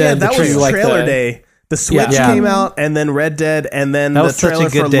that was trailer day. The Switch came out, and then Red Dead, and then the trailer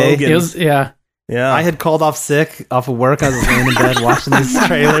for Logan. It was, yeah. I had called off sick off of work. I was laying in bed watching these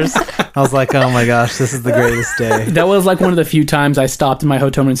trailers. I was like, oh my gosh, this is the greatest day. That was like one of the few times I stopped in my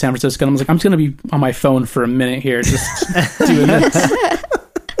hotel room in San Francisco, and I was like, I'm just going to be on my phone for a minute here, just doing this.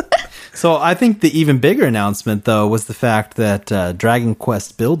 So I think the even bigger announcement, though, was the fact that Dragon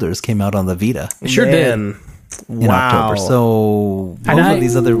Quest Builders came out on the Vita. It sure did. In October. So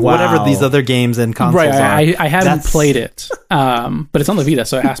these other games and consoles right, I haven't played it, but it's on the Vita,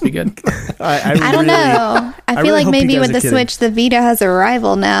 so it has to be good. I don't know. I feel like maybe with the Switch, the Vita has a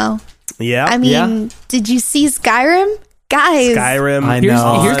rival now. Yeah. I mean, did you see Skyrim? Guys. Skyrim. I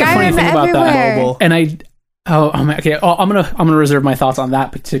know. Here's the funny thing about that. Mobile. And okay. I'm gonna reserve my thoughts on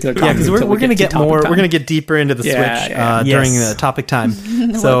that particular topic. Yeah, because we're gonna get more. We're gonna get deeper into the Switch during the topic time.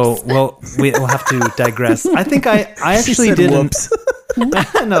 So we'll have to digress. I think I actually did. Whoops.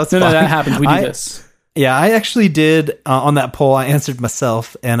 No, that happens. We do this. Yeah, I actually did on that poll. I answered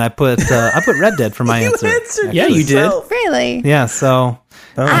myself, and I put Red Dead for my answer. Yeah, you did. Really? Yeah. So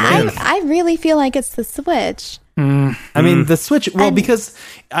I really feel like it's the Switch. I mean, the Switch. Well, because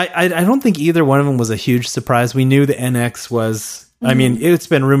I don't think either one of them was a huge surprise. We knew the NX was I mean, it's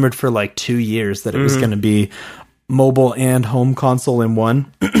been rumored for like 2 years that it was going to be mobile and home console in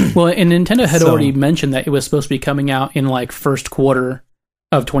one. Well, and Nintendo had So- already mentioned that it was supposed to be coming out in like first quarter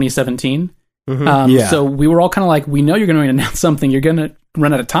of 2017. Yeah. So we were all kind of like, we know you're going to announce something. You're going to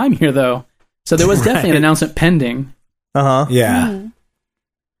run out of time here, though. So there was definitely an announcement pending. Yeah. Mhm.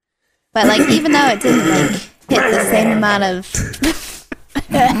 But like, even though it didn't like hit the same amount of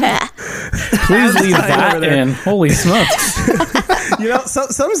Please leave that over there. in. Holy smokes. You know,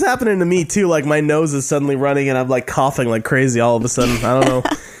 something's happening to me too. Like my nose is suddenly running, and I'm like coughing like crazy all of a sudden. I don't know.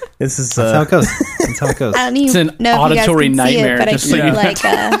 This is That's how it goes. That's how it goes. I don't It's even an know if you guys auditory can see nightmare, it, but I just keep so you know. like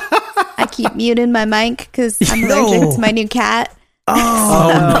I keep muting my mic because I'm allergic to my new cat.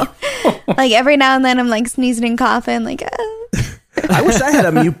 Oh, Like every now and then I'm like sneezing and coughing. Like I wish I had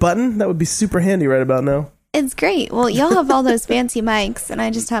a mute button. That would be super handy right about now. it's great. Well, y'all have all those fancy mics, and I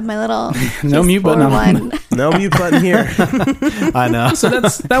just have my little No mute button on one. No mute button here. I know. So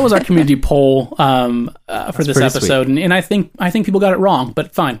that was our community poll for this pretty episode, and I think people got it wrong,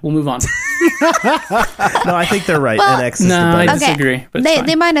 but fine, we'll move on. No, I think they're right. Well- and X is No, the I button. disagree. But it's fine.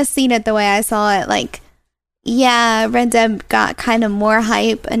 They might have seen it the way I saw it. Like, yeah, Red Dead got kind of more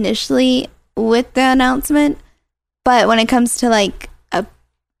hype initially with the announcement, but when it comes to like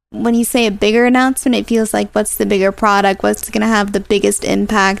when you say a bigger announcement, it feels like what's the bigger product? What's going to have the biggest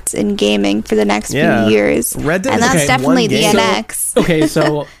impact in gaming for the next Yeah. few years? Red Dead And is that's okay, definitely one the game. NX. Okay,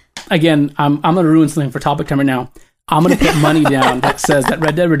 so again, I'm going to ruin something for topic time right now. I'm going to put money down that says that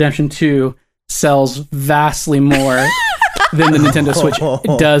Red Dead Redemption 2 sells vastly more than the Nintendo Switch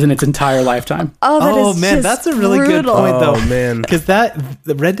does in its entire lifetime. Oh, that Oh is man, just that's a really good brutal. point, though. Oh man. Because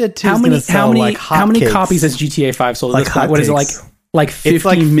the Red Dead 2 How is going many to sell like how many hotcakes. copies has GTA 5 sold? at Like this point? What is it like? hotcakes. Like It's 50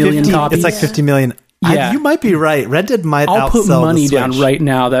 like million 50 copies. It's like 50 million. Yeah. You might be right. Red Dead might I'll put outsell money the down Switch. right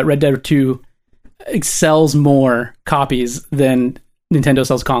now that Red Dead 2 sells more copies than Nintendo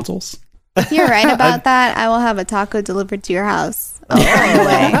sells consoles. If you're right about that, I will have a taco delivered to your house. By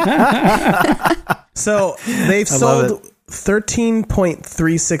the way. So they've I love sold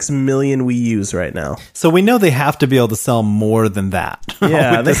 13.36 million Wii U's right now. So we know they have to be able to sell more than that.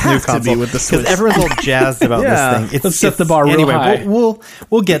 Yeah, with they this new have to be console. with the Switch. Because everyone's all jazzed about Yeah. this thing. Let's set the bar real anyway, high.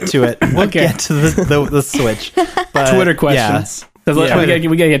 We'll get to it. We'll get to the Switch. But, Twitter yeah. questions. Yeah.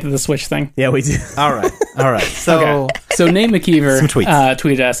 We gotta get to the Switch thing. Yeah, we do. All right. So Okay. So Nate McKeever Some tweets.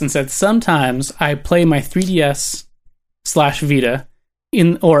 tweeted us and said, "Sometimes I play my 3DS/Vita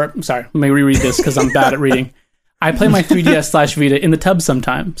let me reread this because I'm bad at reading. I play my 3DS/Vita in the tub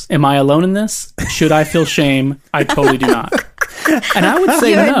sometimes. Am I alone in this? Should I feel shame? I totally do not. And I would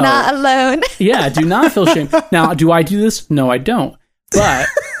say You're no. not alone. Yeah, do not feel shame. Now, do I do this? No, I don't. But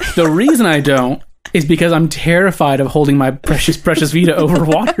the reason I don't is because I'm terrified of holding my precious Vita over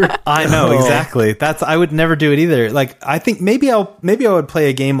water. I know Oh. exactly. I would never do it either. Like I think maybe I would play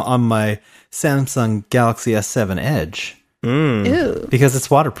a game on my Samsung Galaxy S7 Edge Ooh. because it's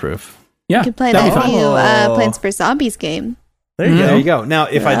waterproof. Yeah, You could play that'd be that fun. new Oh. Plants vs. Zombies game. There you There go. you go. Now,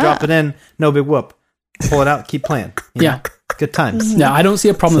 if I drop it in, no big whoop. Pull it out, keep playing. You Yeah. know? Good times. No, I don't see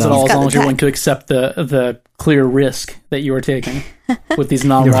a problem with it at all He's as got long the as you're tech. willing to accept the clear risk that you are taking with these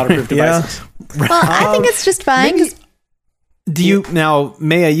non-waterproof Yeah. devices. Well, I think it's just fine. 'cause Do you now,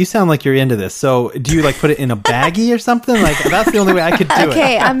 Maya? You sound like you're into this. So, do you like put it in a baggie or something? Like that's the only way I could do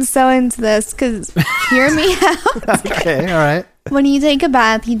Okay, I'm so into this because hear me out. it. Okay, all right. When you take a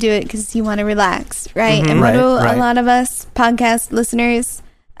bath, you do it because you want to relax, right? And what Right, do right. a lot of us podcast listeners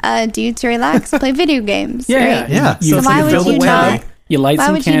do to relax? Play video games, Yeah, right? Yeah. You, So why fill would the you tank, not- you light why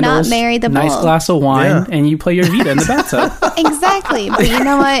some would you not candles, marry the nice bull? glass of wine, Yeah. and you play your Vita in the bathtub. Exactly. But you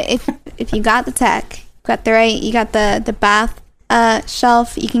know what? If you got the tech, you got the bath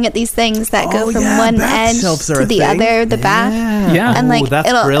shelf, you can get these things that go Oh, from yeah, one bath edge shelves are to a the thing. other, the bath. Yeah. And like Ooh, that's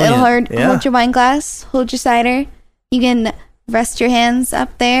it'll brilliant. Yeah. hold your wine glass, hold your cider. You can rest your hands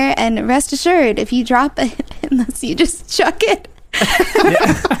up there, and rest assured, if you drop it, unless you just chuck it,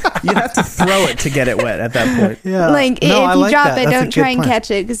 You'd have to throw it to get it wet at that point. Yeah. like No, if I you like drop that. it, That's a don't good try and plan. catch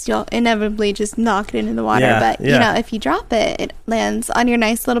it because you'll inevitably just knock it into the water. Yeah, But yeah. you know, if you drop it, it lands on your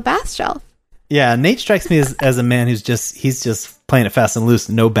nice little bath shelf. Yeah, Nate strikes me as a man he's just playing it fast and loose,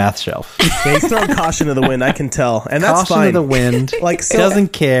 no bath shelf. Yeah, he's throwing caution to the wind, I can tell. And that's Caution fine. to the wind. Like, so,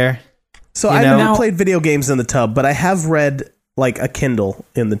 Doesn't care. so you I've know? never played video games in the tub, but I have read like a Kindle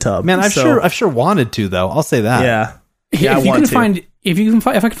in the tub. Man, I've So, sure wanted to though. I'll say that. Yeah. Yeah, I if you want can to. find if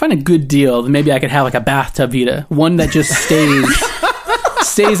I could find a good deal, then maybe I could have like a bathtub Vita, one that just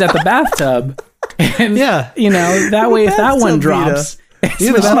stays at the bathtub. And Yeah. you know, that way if that one Bathtub drops, it's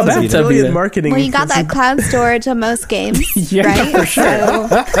Yeah, the switch to bathtub Vita. bathtub Brilliant Vita. marketing. Well, you got that cloud storage on most games, Yeah, right? for sure. So,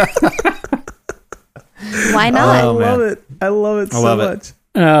 why I not? Oh, man. love it. I love it so love it. much.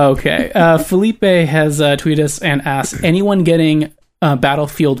 Okay. Felipe has tweeted us and asked, anyone getting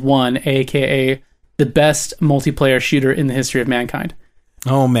Battlefield 1, a.k.a. the best multiplayer shooter in the history of mankind?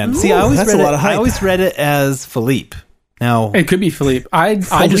 Oh man! See, I always that's read a lot of it. hype. I always read it as Philippe. Now, It could be Philippe. I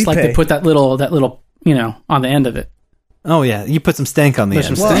just like to Felipe. put that little, on the end of it. oh yeah, you put some stank on the Put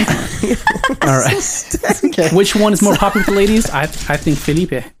end. some stank. All right. Okay. Which one is more popular with the ladies? I think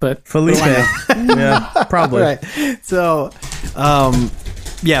Felipe, but Felipe. Yeah, probably. Right. So,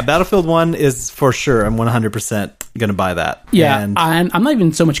 yeah, Battlefield 1 is for sure. I'm 100% going to buy that. yeah, And I'm not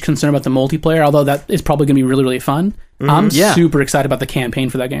even so much concerned about the multiplayer, although that is probably going to be really, really fun. I'm Yeah. super excited about the campaign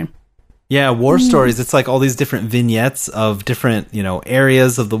for that game. yeah, war stories. It's like all these different vignettes of different,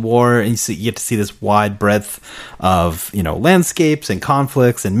 areas of the war. And you get to see this wide breadth of, landscapes and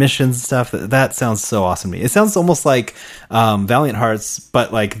conflicts and missions and stuff. That sounds so awesome to me. It sounds almost like Valiant Hearts,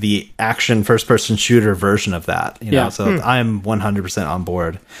 but like the action first-person shooter version of that. Yeah. So I'm 100% on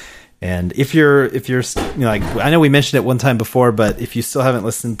board. And if you're like, I know we mentioned it one time before, but if you still haven't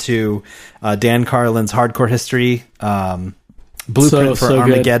listened to Dan Carlin's Hardcore History Blueprint for So good.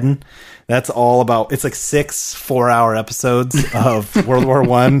 Armageddon, that's all about. It's like 6 4-hour episodes of World War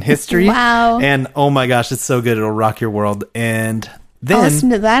I history. Wow. And oh my gosh, it's so good; it'll rock your world. And I'll then listen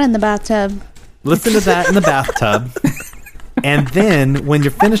to that in the bathtub. listen to that in the bathtub. And then when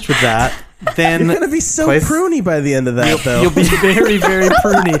you're finished with that, then You're gonna be so play- pruny by the end of that, though. You'll be very, very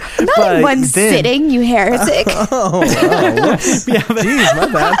pruny. Not but in one then- sitting, you heretic. Whoops. Yeah, but, Jeez,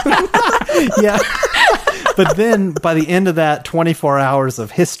 my bad. yeah. But then by the end of that 24 hours of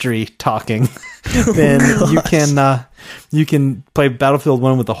history talking, then you can play Battlefield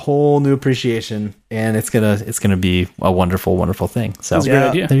 1 with a whole new appreciation, and it's gonna be a wonderful, wonderful thing. So That's a great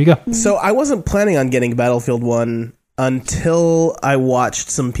idea. there you go. So I wasn't planning on getting Battlefield 1 until I watched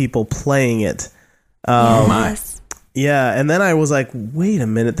some people playing it. Yes. Yeah, and then I was like, wait a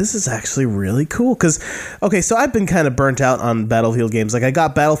minute, this is actually really cool. Because, okay, so I've been kind of burnt out on Battlefield games. Like, I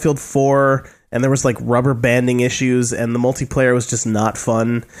got Battlefield 4, and there was, like, rubber banding issues, and the multiplayer was just not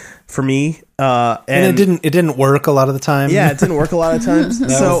fun for me. And it didn't work a lot of the time. Yeah, it didn't work a lot of times. that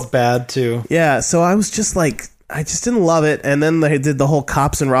was bad too. Yeah, so I was just like, I just didn't love it. And then they did the whole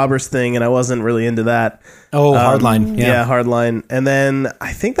cops and robbers thing, and I wasn't really into that. Oh, Hardline. Yeah, Hardline. And then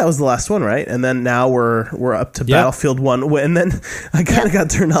I think that was the last one, right? And then now we're up to Battlefield 1. And then I kind of got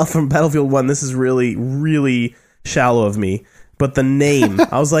turned off from Battlefield 1. This is really, really shallow of me. But the name,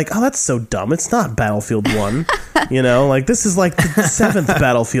 I was like, oh, that's so dumb. It's not Battlefield 1. Like this is like the 7th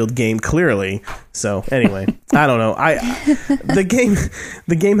Battlefield game, clearly. So anyway, I don't know.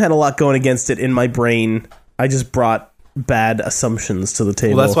 The game had a lot going against it in my brain. I just brought bad assumptions to the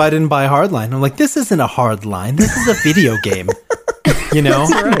table. Well, that's why I didn't buy Hardline. I'm like, this isn't a Hardline. This is a video game.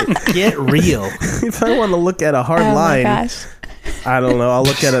 Get real. If I want to look at a hard Oh my line, gosh. I don't know. I'll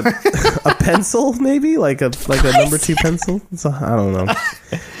look at a pencil, maybe like a number 2 pencil. So, I don't know.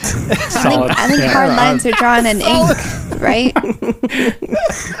 Solid. I think hard lines are drawn in ink, right?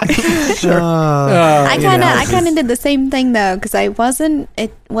 I kind of did the same thing though, because it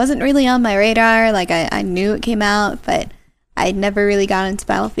wasn't really on my radar. Like I knew it came out, but I never really got into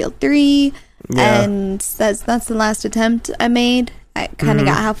Battlefield 3, and that's the last attempt I made. I kind of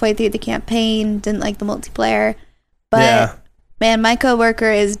got halfway through the campaign, didn't like the multiplayer, but man, my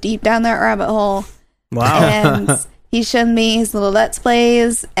coworker is deep down that rabbit hole. Wow. And he showed me his little Let's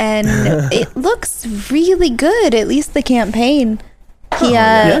Plays, and it looks really good, at least the campaign. He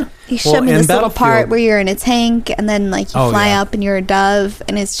showed me in this little Battlefield- part where you're in a tank, and then like you fly up and you're a dove,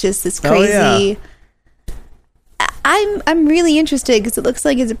 and it's just this crazy... I'm really interested because it looks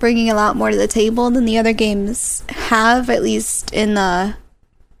like it's bringing a lot more to the table than the other games have, at least in the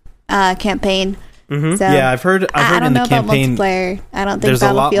campaign. So, Yeah, I've heard I don't in know the campaign about multiplayer. I don't think there's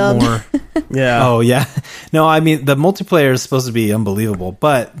a lot Battlefield. more. Yeah. Oh yeah. No, I mean the multiplayer is supposed to be unbelievable,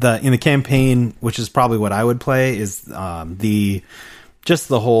 but in the campaign, which is probably what I would play, is the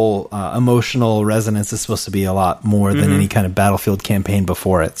whole emotional resonance is supposed to be a lot more than any kind of Battlefield campaign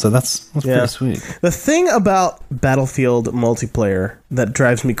before it. So that's pretty sweet. The thing about Battlefield multiplayer that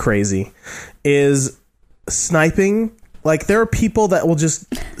drives me crazy is sniping. Like, there are people that will just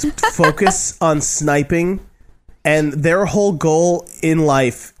focus on sniping, and their whole goal in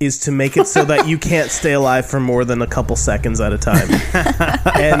life is to make it so that you can't stay alive for more than a couple seconds at a time.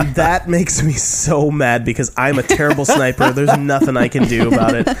 And that makes me so mad because I'm a terrible sniper. There's nothing I can do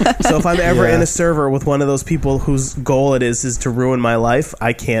about it. So if I'm ever in a server with one of those people whose goal it is to ruin my life,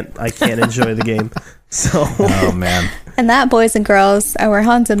 I can't enjoy the game. So Oh man. And that, boys and girls, are where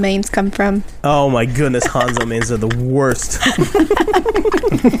Hanzo mains come from. oh my goodness, Hanzo mains are the worst.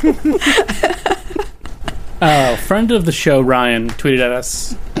 Friend of the show, Ryan, tweeted at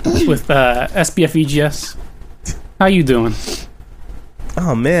us with SBFEGS. How you doing?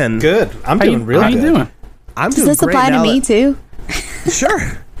 Oh man, Good. I'm How doing you, real how good. you doing? I'm Does doing this great apply to now me that- too? Sure,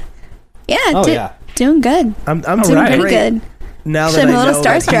 Yeah, Oh, yeah. doing good. I'm All doing right. Pretty great good. now Shit, that I'm I a little know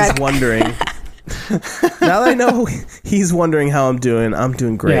that he's starstruck. wondering. Now that I know he's wondering how I'm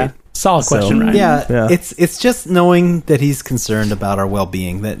doing great. Yeah. Solid So- question, Ryan. Yeah, Yeah. it's just knowing that he's concerned about our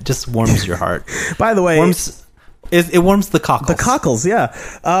well-being that just warms your heart. By the way, It warms the cockles. the cockles, yeah.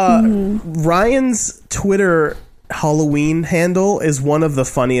 Ryan's Twitter Halloween handle is one of the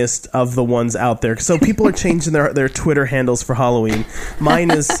funniest of the ones out there. So people are changing their Twitter handles for Halloween. Mine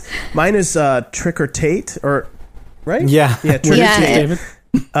is Trick or Tate, or right? Yeah. yeah, Trick Yeah, or Tate. David?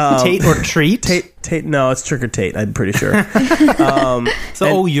 Tate or treat. Tate. No, it's Trick or Tate. I'm pretty sure.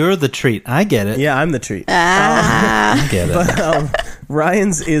 So, you're the treat. I get it. Yeah, I'm the treat. I get it.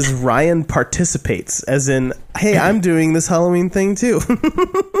 Ryan's is Ryan participates, as in, hey, I'm doing this Halloween thing too.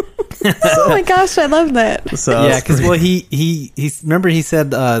 Oh my gosh, I love that. So Yeah, it's because pretty- he remember he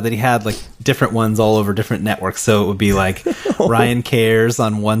said that he had like different ones all over different networks. So it would be like Ryan Cares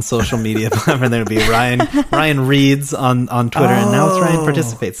on one social media platform, and then it would be Ryan Reads on Twitter, and now it's Ryan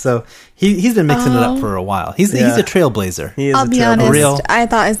Participates. So he's been mixing it up for a while. He's Yeah. a trailblazer. he is I'll a be trailblazer. honest. Real. I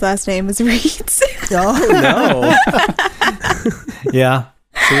thought his last name was Reeds. Oh no. Yeah,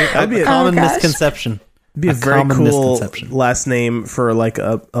 That'd be a, common gosh. misconception. be a very common cool misconception. last name for like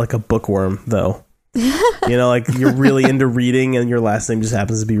a bookworm, though. You know, like you're really into reading, and your last name just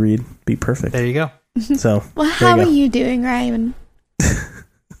happens to be Reed. Be perfect. There you go. So Well, there how you are go. you doing, Ryan?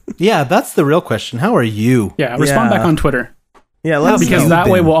 Yeah, that's the real question. How are you? Yeah, respond Yeah. back on Twitter. Yeah, let us Because know. that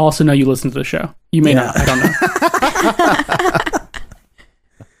way we'll also know you listen to the show. You may Yeah. not. I don't know.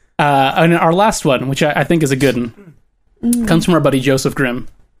 And our last one, which I think is a good one, comes from our buddy Joseph Grimm.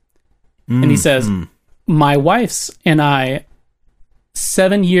 And he says, my wife's and I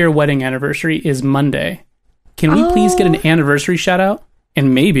 7-year wedding anniversary is Monday. Can we please get an anniversary shout out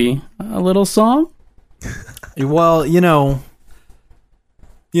and maybe a little song? Well, you know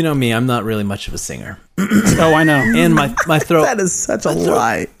me. I'm not really much of a singer, Oh, I know. and my throat. That is such a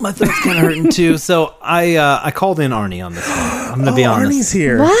lie. My throat's kind of hurting too, so I called in Arnie on this one. I'm gonna be honest. Arnie's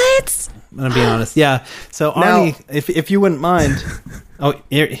here. What? I'm gonna be honest. Yeah. So Arnie, if you wouldn't mind,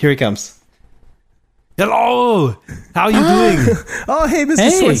 here he comes. Hello, how you doing? Oh, hey, Mr.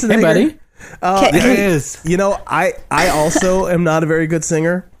 Hey, Schwarzenegger. hey, buddy. Yes. You know, I also am not a very good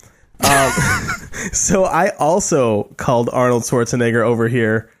singer. So I also called Arnold Schwarzenegger over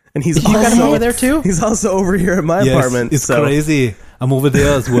here, and he's You got him also over there too? He's also over here at my Yes, apartment. it's so. crazy. I'm over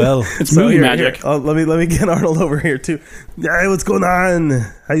there as well. It's So movie here, magic. here. Oh, let me get Arnold over here too. Hey, what's going on?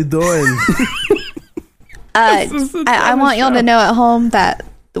 How you doing? I want y'all to know at home that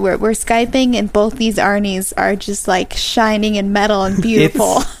we're Skyping and both these Arnies are just like shining in metal and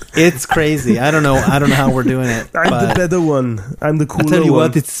beautiful. It's crazy. I don't know how we're doing it. I'm the but better one. I'm the I cooler tell you one.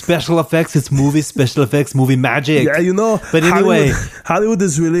 what, it's special effects. It's movie special effects, movie magic. Yeah, you know. But anyway, Hollywood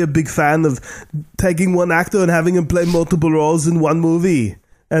is really a big fan of taking one actor and having him play multiple roles in one movie.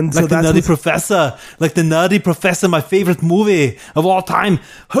 And so like the that's Nutty what, Professor, my favorite movie of all time.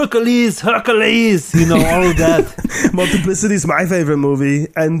 Hercules, you know, all of that. Multiplicity is my favorite movie,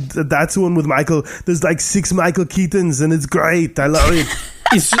 and that's the one with Michael. There's like 6 Michael Keatons, and it's great. I love it.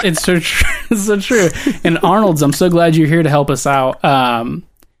 It's so true. It's so true. And Arnold's, I'm so glad you're here to help us out.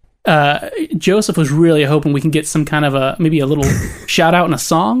 Joseph was really hoping we can get some kind of maybe a little shout out and a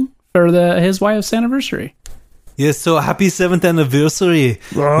song for his wife's anniversary. Yes, so happy 7th anniversary.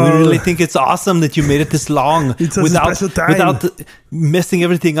 Oh. We really think it's awesome that you made it this long It's such a special time. without messing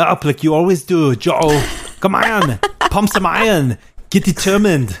everything up like you always do. Joe, come on, pump some iron, get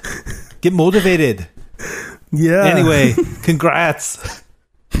determined, get motivated. Yeah. Anyway, congrats.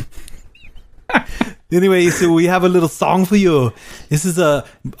 Anyway, so we have a little song for you. This is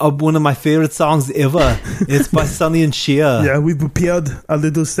one of my favorite songs ever. It's by Sonny and Cher. Yeah, we prepared a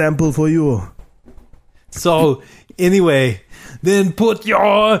little sample for you. So, anyway, then put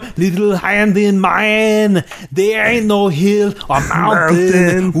your little hand in mine. There ain't no hill or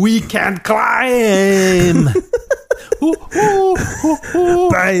mountain we can't climb. Ooh, ooh, ooh, ooh,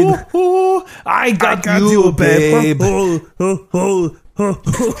 Babe. ooh, ooh. I got you, babe. Oh, oh, oh, oh,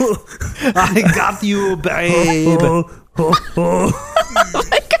 oh, I got you, babe. oh, oh, oh.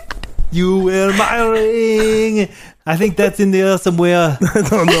 You wear my ring. I think that's in there somewhere. I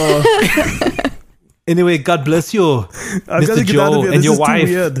don't know. Anyway, God bless you, I've got Mr. to get out of Joe, here. and This your is too wife.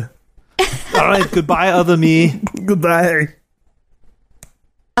 weird. All right, goodbye, other me. Goodbye.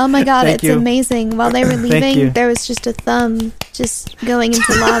 Oh my god, Thank it's you. amazing. While they were you. leaving, there was just a thumb just going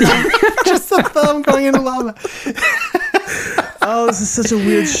into lava. Just a thumb going into lava. Oh, this is such a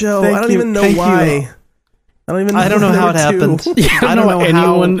weird show. Thank I don't you. even know Thank why. you. I don't know how it there were happened. two. I don't know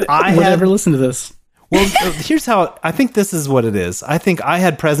anyone how I would had. ever listen to this. Well, here's how I think this is what it is. I think I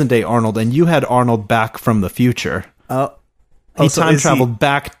had present day Arnold, and you had Arnold back from the future. He so time is he- traveled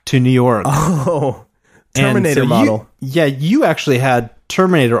back to New York. Oh, And Terminator so model. You actually had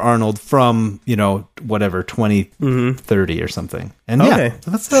Terminator Arnold from, whatever, 2030 or something. And Okay, yeah,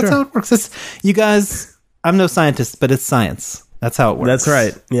 that's sure. how it works. You guys, I'm no scientist, but it's science. That's how it works. That's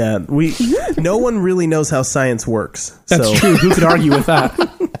right. Yeah, no one really knows how science works. That's so. true. Who could argue with that?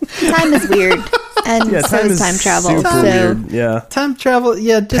 Time is weird, and Yeah, so is time travel. super So weird. Yeah, Time travel, just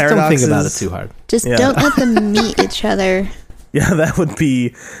don't think Paradoxes. about it too hard. just Yeah. don't let them meet each other. yeah, that would be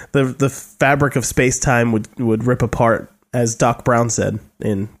the fabric of space time would rip apart, as Doc Brown said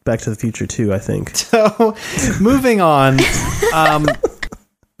in Back to the Future 2, I think. So, moving on,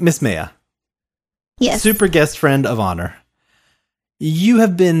 Miss Maya, Yes. super guest friend of honor. You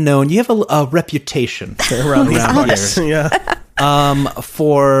have been known. You have a reputation Around these Around parts. Yeah.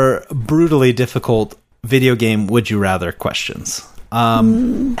 for brutally difficult video game would you rather questions.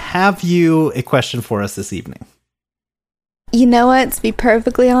 Have you a question for us this evening? You know what? To be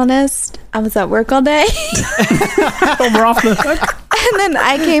perfectly honest, I was at work all day. We're off the hook. And then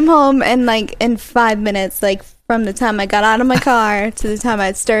I came home and in 5 minutes, from the time I got out of my car to the time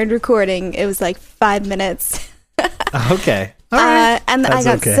I started recording, it was 5 minutes. Okay. All right. And That's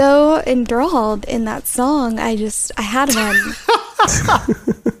I got okay. so enthralled in that song. I had one.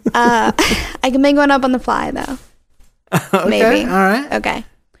 I can make one up on the fly though. Okay. Maybe. All right. Okay.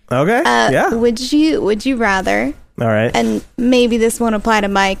 Okay. Yeah. Would you rather, All right. and maybe this won't apply to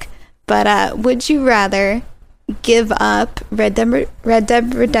Mike, but would you rather give up Red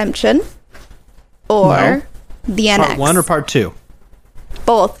Dead Redemption or No. the NX? Part 1 or part 2?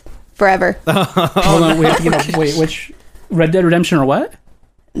 Both forever. Hold on, we have to get up. Wait, which Red Dead Redemption or what?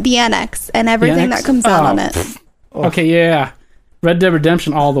 The NX and everything NX? that comes out Oh, on it. Okay, yeah. Red Dead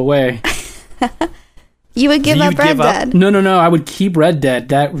Redemption all the way. You would give You up would Red give up? Dead. No. I would keep Red Dead.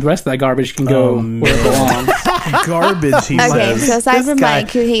 The rest of that garbage can go where it belongs. Garbage, he Okay, says. so aside This from guy-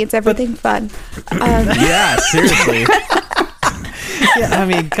 Mike, who hates everything fun, Yeah, seriously. Yeah, I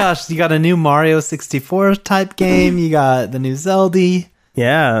mean, gosh, you got a new Mario 64 type game. You got the new Zelda.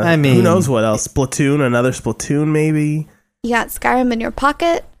 Yeah. I mean- who knows what else? Splatoon, another Splatoon, maybe. you got Skyrim in your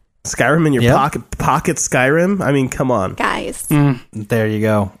pocket, Skyrim in your Yep. pocket Skyrim? I mean, come on. guys. There you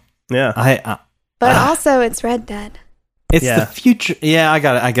go. Yeah. But also, it's Red Dead. It's Yeah. the future. Yeah,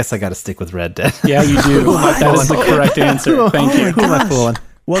 I guess I got to stick with Red Dead. Yeah, you do. That is the correct answer. Thank you. Who am I fooling?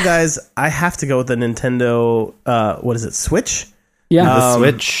 Well, guys, I have to go with the Nintendo, what is it, Switch? Yeah, The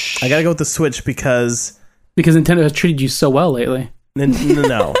Switch. I gotta go with the Switch because because Nintendo has treated you so well lately.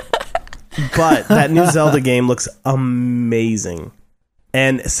 no. But that new Zelda game looks amazing.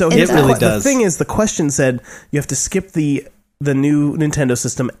 And so It here's really the does. thing is, the question said you have to skip the new Nintendo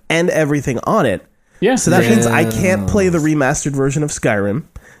system and everything on it. Yeah. So that means I can't play the remastered version of Skyrim.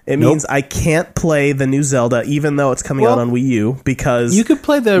 It means I can't play the new Zelda, even though it's coming out on Wii U, because You could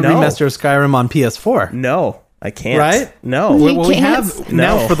play the No. remaster of Skyrim on PS4. no, I can't. Right? No. You Well, we can't. have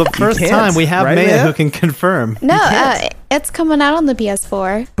now No, for the you first can't. time we have Right, Maya Maya? who can confirm. No, can't. it's coming out on the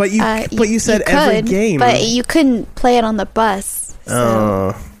PS4. But you said every could, game. but you couldn't play it on the bus.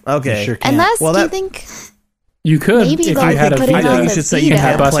 So. Okay. You sure can. Unless, Well, do you that- think? You could Maybe if they you had a could put it I Vita. think on you the should say you Vita.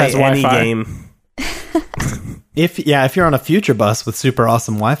 can't Bus play has any Wi-Fi. game. If you're on a future bus with super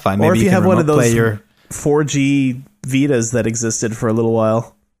awesome Wi-Fi, maybe Or if you can have one of remote play those your. 4G Vitas that existed for a little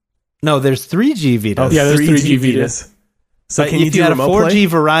while. No, there's 3G Vitas. Oh, Yeah, there's 3G Vitas. So But can you if do you had a remote 4G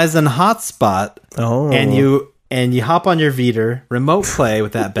play? Verizon hotspot Oh. and you hop on your Vita, remote play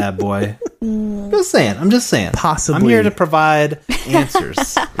with that bad boy. I'm just saying. Possibly. I'm here to provide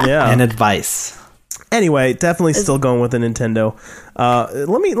answers Yeah. and advice. Anyway, definitely still going with the Nintendo.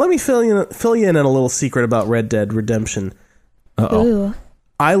 Let me fill you in on a little secret about Red Dead Redemption. Ooh.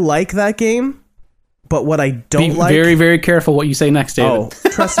 I like that game, but what I Be don't like. very, very careful what you say next, David. Oh,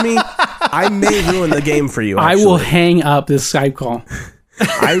 trust me, I may ruin the game for you. I Actually. will hang up this Skype call.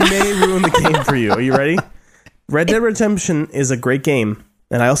 I may ruin the game for you. Are you ready? Red Dead Redemption is a great game,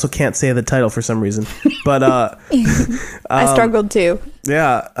 and I also can't say the title for some reason. But I struggled too.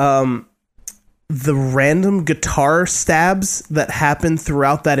 yeah, the random guitar stabs that happen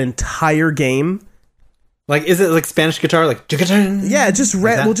throughout that entire game. Like, is it like Spanish guitar? Like, Yeah, just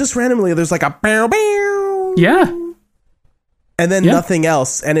that? just randomly. There's like a bow bow, Yeah. and then Yeah. nothing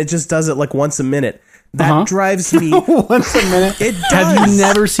else, and it just does it like once a minute. That drives me. Once a minute. It does. Have you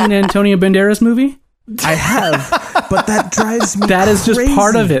never seen an Antonio Banderas movie? I have, but that drives me. That is just crazy.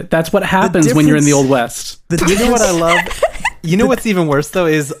 part of it. That's what happens when you're in the difference- Old West. You know what I love? You know what's even worse though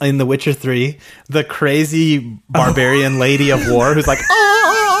is in The Witcher 3, the crazy barbarian lady of war who's like,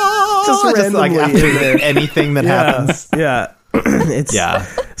 oh, Just like randomly in after there. anything that happens. Yeah. It's, Yeah.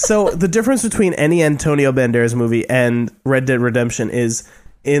 So the difference between any Antonio Banderas movie and Red Dead Redemption is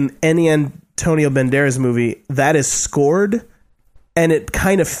in any Antonio Banderas movie that is scored and it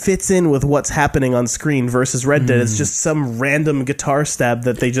kind of fits in with what's happening on screen versus Red Dead. It's just some random guitar stab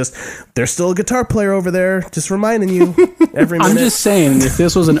that there's still a guitar player over there just reminding you every minute. I'm just saying, if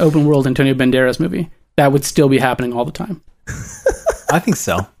this was an open world Antonio Banderas movie, that would still be happening all the time. I think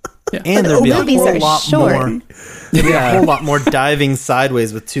so. Yeah. And there'd be a movies whole are lot short. more. There'd be a whole lot more diving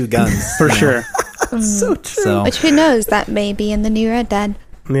sideways with two guns. For sure. so true. So Which, who knows, that may be in the new Red Dead.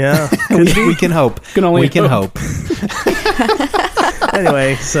 Yeah. we can hope. Can only we can hope. hope.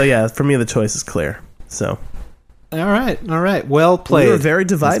 Anyway, so yeah, for me the choice is clear. So All right. Well played. we were very Miss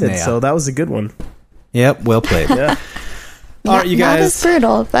divided, Maya. so that was a good one. Yep, well played. Yeah. All right, you Not guys. as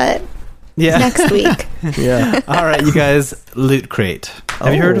brutal, but Yeah. next week. Yeah. All right, you guys. Loot Crate.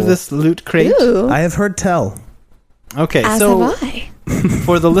 Have you heard of Oh. this Loot Crate? Ooh, I have heard tell. Okay, as so have I.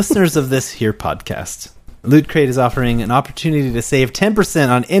 for the listeners of this here podcast, Loot Crate is offering an opportunity to save 10%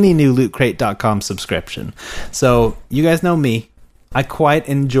 on any new LootCrate.com subscription. So you guys know me. I quite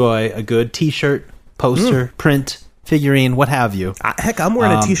enjoy a good t-shirt, poster, print, figurine, what have you. Heck, I'm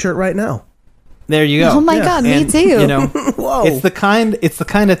wearing a t-shirt right now. There you go. Oh my God, me And, too. You know, Whoa. it's the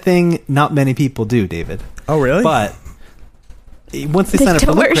kind of thing not many people do, David. Oh, really? But once they They sign up for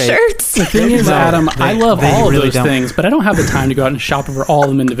don't Loot wear Crate, shirts. The thing is, No, Adam, I love they all of really those don't. things, but I don't have the time to go out and shop over all of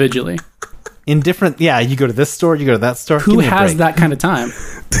them individually. in different, you go to this store, you go to that store. Who Give me a has break. that kind of time?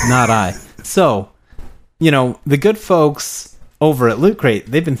 Not I. So, the good folks over at Loot Crate,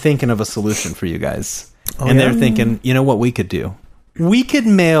 they've been thinking of a solution for you guys. And yeah? they're thinking, you know what we could do? We could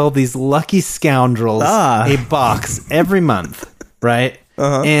mail these lucky scoundrels a box every month, right?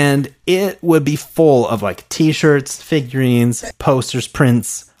 And it would be full of like t-shirts, figurines, posters,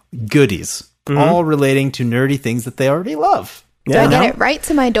 prints, goodies, all relating to nerdy things that they already love. Do I get it right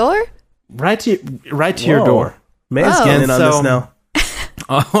to my door? Right to your Whoa. door. Man's Oh. getting in on So- this now.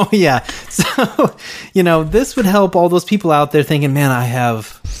 Oh, yeah. So, this would help all those people out there thinking, man, I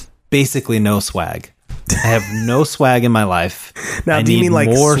have basically no swag. I have no swag in my life. Now, I do you need mean like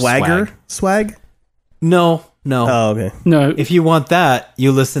more swagger? Swag? No. Oh, okay. No, If you want that,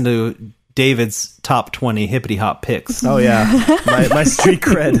 you listen to David's top 20 hippity hop picks Oh, yeah. my street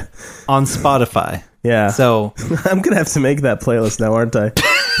cred. on Spotify. Yeah. So, I'm going to have to make that playlist now, aren't I?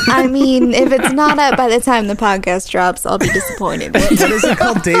 I mean, if it's not up by the time the podcast drops, I'll be disappointed. What is it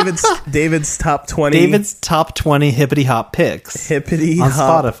called? David's top 20 David's top 20 hippity hop picks hippity on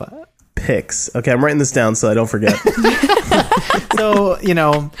hop Spotify. picks. Okay, I'm writing this down so I don't forget. So,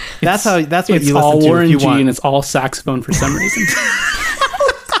 that's what it's you all listen to Warren if you G want. and it's all saxophone for some reason.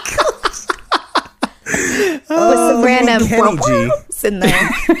 With some random Kenny G. in there.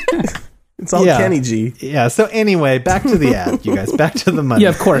 It's all Yeah. Kenny G. Yeah, so anyway, back to the ad, you guys. Back to the money. Yeah,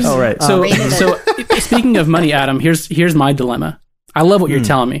 of course. All right. So, Rated it. so speaking of money, Adam, here's my dilemma. I love what you're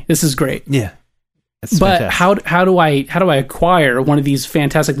telling me. This is great. Yeah. It's But fantastic. how do I acquire one of these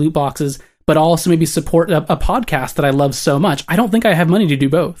fantastic loot boxes, but also maybe support a podcast that I love so much? I don't think I have money to do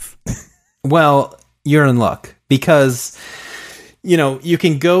both. Well, you're in luck because, you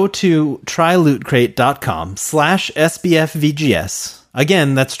can go to trylootcrate.com/SBFVGS.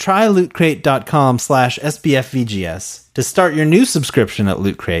 Again, that's trylootcrate.com/SBFVGS to start your new subscription at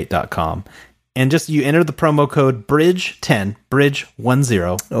lootcrate.com. And you enter the promo code BRIDGE10,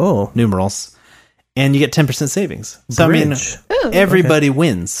 BRIDGE10, Oh, numerals, and you get 10% savings. So, Bridge. everybody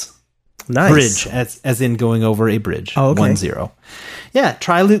wins. Nice. Bridge, as in going over a bridge. Oh, okay. 10. Yeah,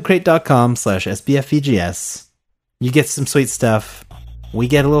 try lootcrate.com/SBFVGS. You get some sweet stuff. We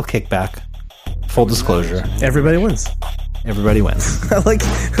get a little kickback. Full disclosure. Everybody wins. Everybody wins. I like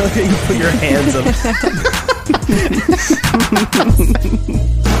how you put your hands up.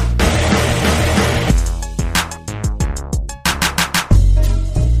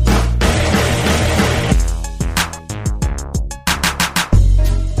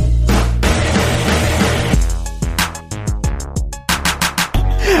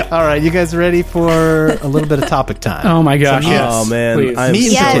 All right, you guys ready for a little bit of topic time? Oh my gosh! So, Yes, Oh, man. please. I'm Meat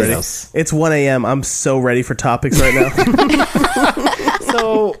and Yes. potatoes. It's 1 a.m. I'm so ready for topics right now.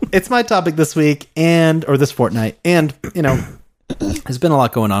 So it's my topic this week or this fortnight. And, there's been a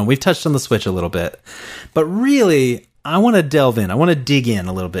lot going on. We've touched on the Switch a little bit. But really, I want to delve in. I want to dig in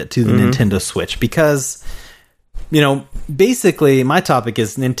a little bit to the Nintendo Switch because, basically my topic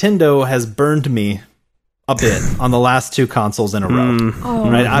is Nintendo has burned me a bit on the last 2 consoles in a row.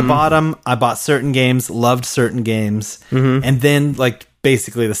 Right? I bought them. I bought certain games, loved certain games, and then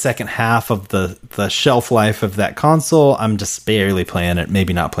basically the second half of the shelf life of that console, I'm just barely playing it,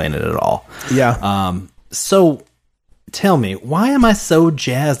 maybe not playing it at all. Yeah. So tell me, why am I so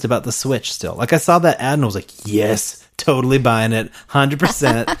jazzed about the Switch still? I saw that ad and I was like, yes, totally buying it,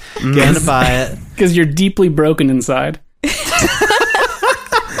 100%, gonna buy it. Because you're deeply broken inside.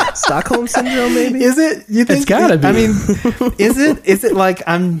 Stockholm syndrome, maybe? Is it? You think It's gotta be. I mean, is it like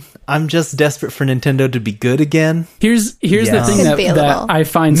I'm just desperate for Nintendo to be good again? Here's the thing Could that, be a that little. I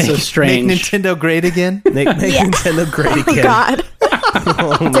find so strange. Make Nintendo great again? Make Nintendo great Oh again. God!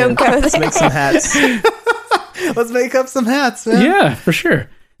 Oh, man. Don't go Let's there. make some hats. Let's make up some hats, man. Yeah, for sure.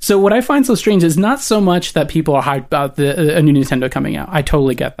 So what I find so strange is not so much that people are hyped about a new Nintendo coming out. I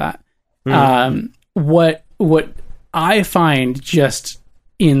totally get that. What I find just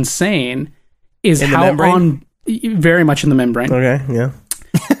insane is In the how membrane? very much in the membrane. Okay, yeah.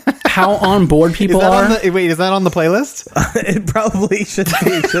 How on board Is people that are. is that on the playlist? It probably should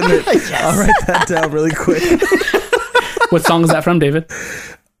be, shouldn't it? I'll write that down really quick. What song is that from, David?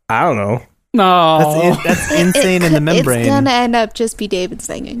 I don't know. No, That's insane in the membrane. It's gonna end up just be David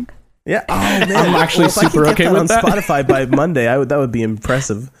singing. Yeah. Oh man. I'm actually if I could super get okay that with on that. Spotify by Monday, that would be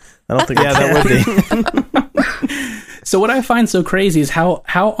impressive. I don't think that would be. So what I find so crazy is how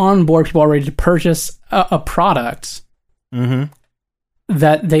on board people are ready to purchase a product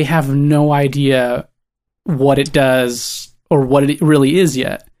that they have no idea what it does or what it really is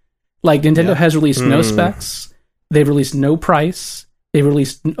yet. Like Nintendo has released no specs, they've released no price, they've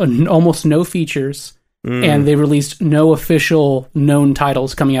released almost no features, and they released no official known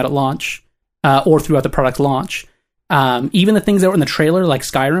titles coming out at launch or throughout the product's launch. Even the things that were in the trailer, like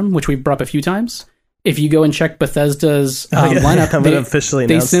Skyrim, which we've brought up a few times, if you go and check Bethesda's lineup, haven't officially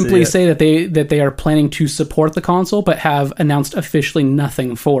they announced it simply yet. say that they are planning to support the console, but have announced officially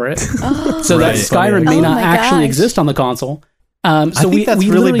nothing for it. So that Right. Skyrim may Oh not my actually gosh. exist on the console. So I think that's we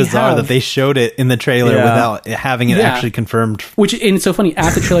really literally bizarre have- that they showed it in the trailer Yeah. without having it Yeah. actually confirmed. Which, and it's so funny,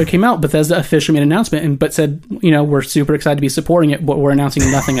 after the trailer came out, Bethesda officially made an announcement, but said, we're super excited to be supporting it, but we're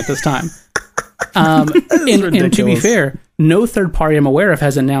announcing nothing at this time. And to be ridiculous. fair, no third party I'm aware of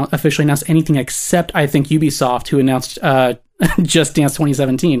has officially announced anything except, I think, Ubisoft, who announced Just Dance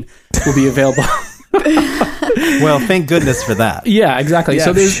 2017 will be available. Well, thank goodness for that. Yeah, exactly. Yeah,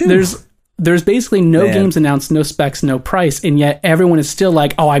 So phew. there's basically no Man. games announced, no specs, no price, and yet everyone is still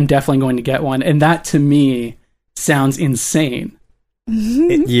like, oh, I'm definitely going to get one. And that, to me, sounds insane.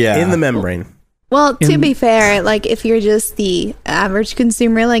 Yeah. In the membrane. Well, to be fair, if you're just the average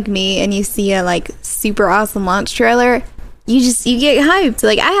consumer like me and you see a super awesome launch trailer, you get hyped.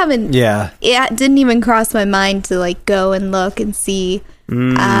 I haven't. Yeah. It didn't even cross my mind to go and look and see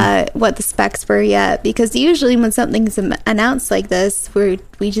what the specs were yet, because usually when something's announced like this,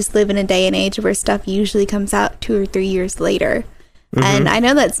 we just live in a day and age where stuff usually comes out 2 or 3 years later. And I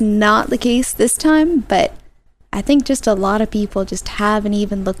know that's not the case this time, but I think just a lot of people just haven't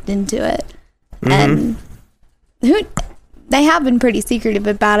even looked into it. And they have been pretty secretive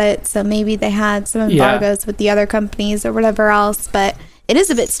about it, so maybe they had some embargoes with the other companies or whatever else, but it is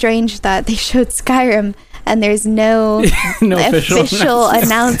a bit strange that they showed Skyrim and there's no, No official official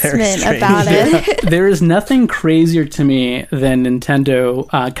announcement about it. There is nothing crazier to me than Nintendo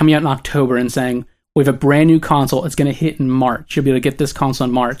coming out in October and saying, we have a brand new console. It's going to hit in March. You'll be able to get this console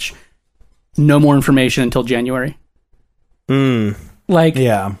in March. No more information until January.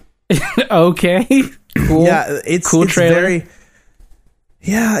 Yeah. Okay. Cool. Yeah, it's cool it's trailer. very.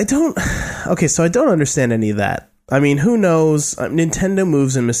 Yeah, I don't. Okay, so I don't understand any of that. I mean, who knows? Nintendo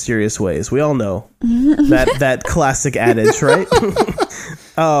moves in mysterious ways. We all know that classic adage, right?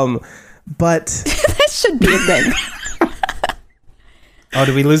 But That should be a thing. Oh,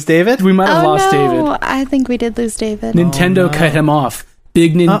 did we lose David? We might have lost no, David. I think we did lose David. Nintendo cut him off.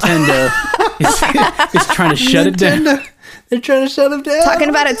 Big Nintendo is trying to shut it down. They're trying to shut him down. Talking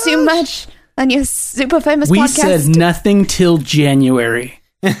about it too much on your super famous We podcast. said nothing till January.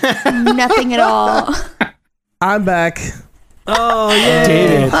 Nothing at all. I'm back. Oh, yeah.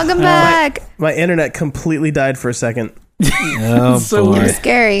 David. Welcome back. My internet completely died for a second. Oh, So boy. weird.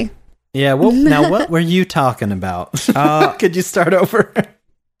 Scary. Yeah, well, now what were you talking about? Could you start over?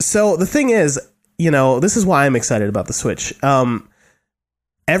 So the thing is, this is why I'm excited about the Switch.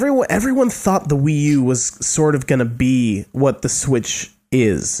 Everyone thought the Wii U was sort of going to be what the Switch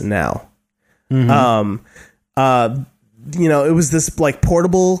is now. It was this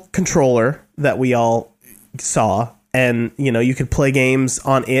portable controller that we all saw and you could play games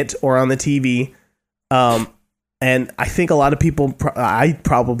on it or on the TV. And I think a lot of people, I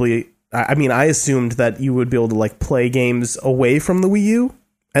assumed that you would be able to like play games away from the Wii U,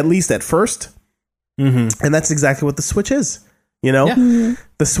 at least at first. Mm-hmm. And that's exactly what the Switch is. The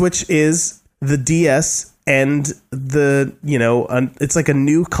Switch is the DS and it's like a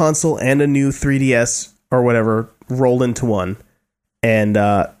new console and a new 3DS or whatever rolled into one. And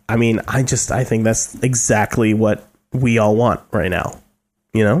I think that's exactly what we all want right now.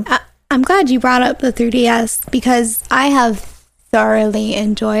 I'm glad you brought up the 3DS because I have thoroughly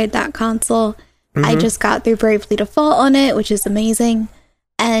enjoyed that console. Mm-hmm. I just got through Bravely Default on it, which is amazing.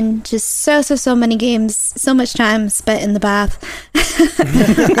 And just so many games, so much time spent in the bath.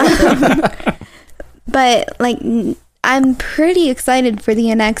 But like, I'm pretty excited for the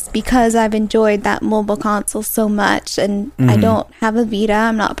NX because I've enjoyed that mobile console so much, and I don't have a Vita.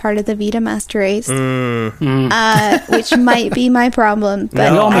 I'm not part of the Vita Master Race, which might be my problem.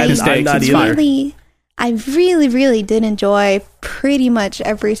 But no, I really did enjoy pretty much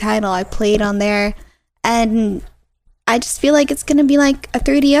every title I played on there, and I just feel like it's going to be like a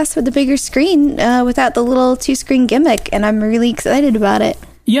 3DS with a bigger screen without the little 2-screen gimmick, and I'm really excited about it.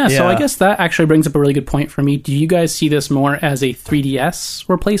 Yeah, so I guess that actually brings up a really good point for me. Do you guys see this more as a 3DS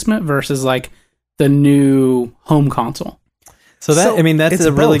replacement versus like the new home console? So that's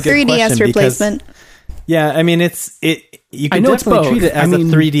a really good 3DS question replacement. You can definitely treat it as a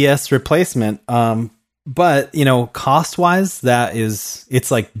 3DS replacement. But cost wise,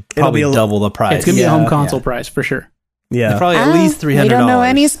 it's like probably double the price. It's gonna be a home console price for sure. Yeah, probably at least $300. We don't know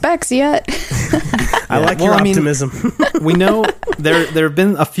any specs yet. I like your optimism. We know there have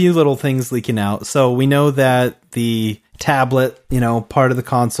been a few little things leaking out. So we know that the tablet, part of the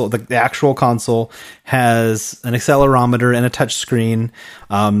console, the actual console, has an accelerometer and a touch screen.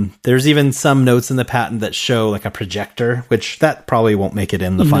 There's even some notes in the patent that show like a projector, which that probably won't make it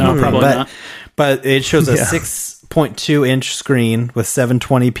in the final thing. Probably not. But it shows a 6.2-inch screen with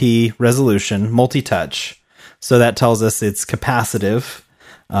 720p resolution, multi-touch. So that tells us it's capacitive.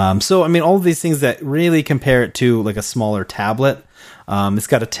 All of these things that really compare it to like a smaller tablet. It's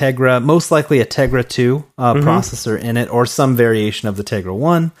got a Tegra, most likely a Tegra 2 processor in it, or some variation of the Tegra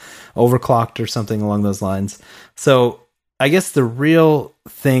 1, overclocked or something along those lines. So I guess the real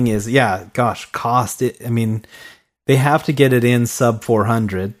thing is, cost. They have to get it in sub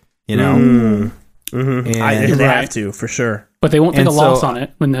 400, And they have to, for sure. But they won't take a loss on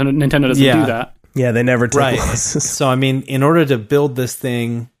it when Nintendo doesn't do that. Yeah, they never take losses. So, in order to build this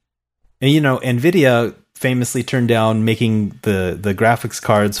thing, and NVIDIA famously turned down making the graphics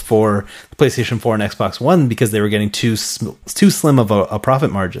cards for the PlayStation 4 and Xbox One because they were getting too slim of a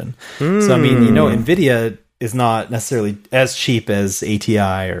profit margin. So, NVIDIA is not necessarily as cheap as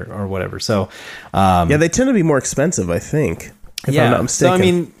ATI or whatever. So, they tend to be more expensive, I think, if I'm not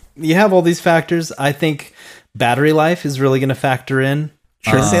mistaken. So, you have all these factors. I think battery life is really going to factor in.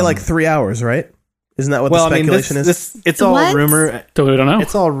 Sure, they say like 3 hours, right? Isn't that what the speculation is? It's all rumor. Totally don't know.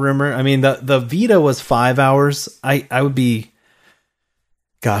 It's all rumor. The Vita was 5 hours. I would be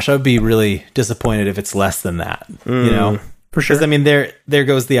really disappointed if it's less than that. For sure. Because there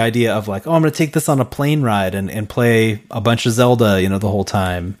goes the idea of like, I'm going to take this on a plane ride and play a bunch of Zelda, the whole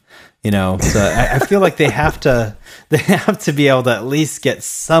time. So I feel like they have to be able to at least get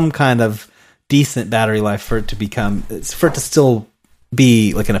some kind of decent battery life for it to still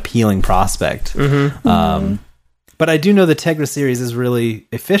be like an appealing prospect. But I do know the Tegra series is really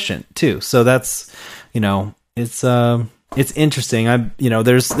efficient too. So that's, it's interesting.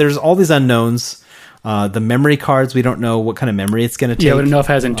 There's all these unknowns. The memory cards, we don't know what kind of memory it's going to take. Yeah, we don't know if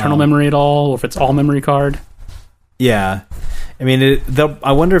it has internal memory at all, or if it's all memory card. Yeah.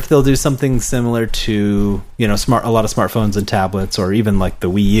 I wonder if they'll do something similar to, a lot of smartphones and tablets, or even like the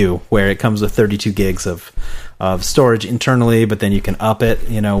Wii U, where it comes with 32 gigs of storage internally, but then you can up it,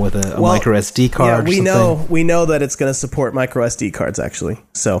 with a micro SD card. Yeah, we know that it's going to support micro SD cards actually.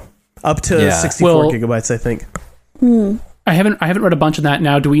 So up to 64 gigabytes, I think. I haven't read a bunch of that.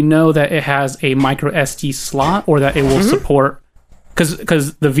 Now, do we know that it has a micro SD slot, or that it will support?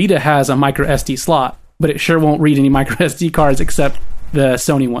 Because the Vita has a micro SD slot, but it sure won't read any micro SD cards except the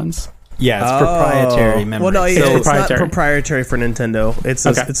Sony ones. Yeah, it's proprietary memory. Well, no, it's not proprietary for Nintendo. It's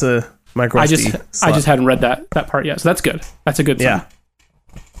a micro SD slot. I just hadn't read that part yet, so that's good. That's a good sign.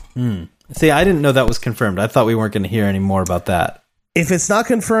 Yeah. See, I didn't know that was confirmed. I thought we weren't going to hear any more about that. If it's not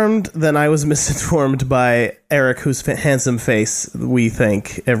confirmed, then I was misinformed by Eric, whose handsome face we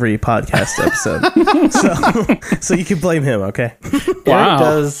thank every podcast episode. so you can blame him, okay? Wow. Eric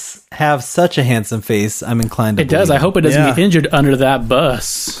does have such a handsome face. I'm inclined to It does. believe I hope it doesn't get injured under that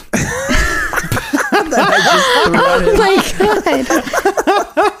bus. that I just threw at him. Oh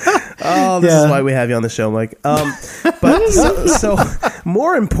my god. Oh, this is why we have you on the show, Mike. But so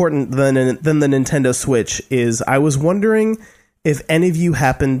more important than the Nintendo Switch is, I was wondering if any of you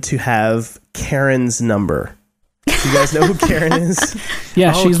happen to have Karen's number. Do you guys know who Karen is?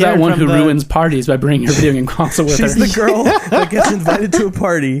 Yeah, Oh, she's Karen that one from who the- ruins parties by bringing her video game console with She's her. the girl that gets invited to a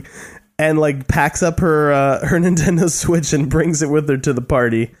party and like packs up her Nintendo Switch and brings it with her to the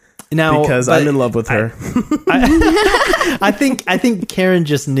party Now, because but I'm in love with her. I think Karen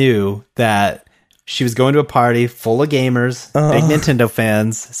just knew that she was going to a party full of gamers, big Nintendo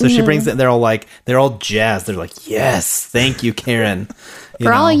fans. So she brings it. They're all jazzed. They're like, "Yes, thank you, Karen."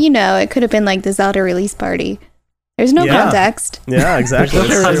 For all you know, it could have been like the Zelda release party. There's no Yeah. context. Yeah, exactly. There's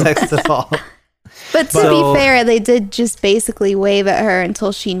no That's true. context at all. But to So- be fair, they did just basically wave at her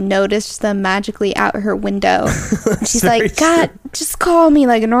until she noticed them magically out her window. She's very like, God, just call me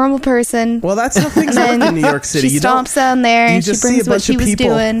like a normal person. Well, that's how things work And in New York City. She You don't. stomps down there you and she just see a brings what bunch she of was people.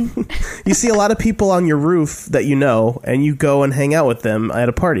 doing. You see a lot of people on your roof that you know, and you go and hang out with them at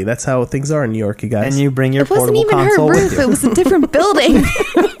a party. That's how things are in New York, you guys. And you bring your It wasn't portable even her console with roof. you. It was a different building.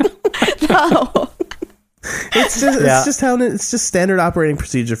 No. it's just standard operating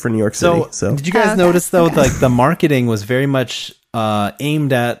procedure for New York City. So did you guys Okay. notice though, Okay. like the marketing was very much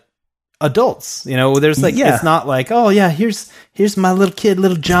aimed at adults? You know, there's like Yeah. it's not like, oh yeah, here's my little kid,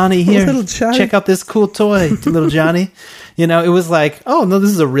 little Johnny here. Little Johnny. Check out this cool toy, little Johnny. You know, it was like, oh no, this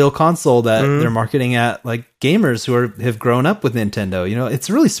is a real console that Mm-hmm. they're marketing at like gamers who have grown up with Nintendo. You know,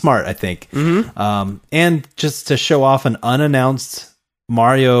 it's really smart, I think. Mm-hmm. And just to show off an unannounced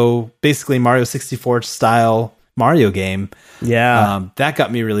basically Mario 64 style Mario game. yeah, That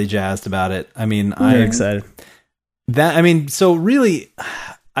got me really jazzed about it. I mean, very excited. so really,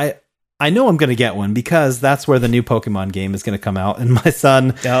 I know I'm going to get one because that's where the new Pokemon game is going to come out, and my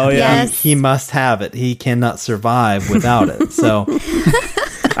son, Oh yeah, Yes. he must have it. He cannot survive without it. So,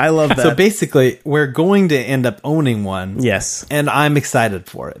 I love that. so basically, we're going to end up owning one, Yes. and I'm excited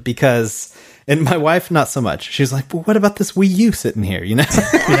for it because. And my wife, not so much. She's like, well, what about this Wii U sitting here? You know?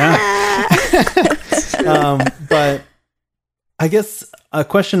 Yeah. But I guess a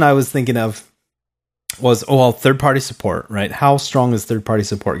question I was thinking of was, third-party support, right? How strong is third-party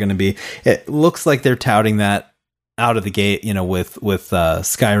support going to be? It looks like they're touting that out of the gate, you know, with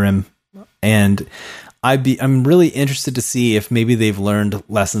Skyrim, and I'm really interested to see if maybe they've learned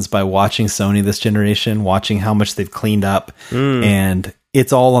lessons by watching Sony this generation, watching how much they've cleaned up, and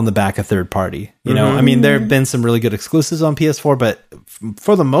it's all on the back of third party. You know, I mean, there have been some really good exclusives on PS4, but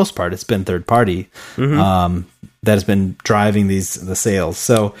for the most part, it's been third party that has been driving the sales.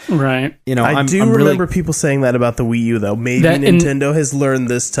 So, Right. you know, I do remember people saying that about the Wii U, though. Maybe That- Nintendo has learned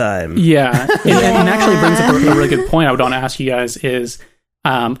this time. Yeah. And actually brings up a really good point I would want to ask you guys is,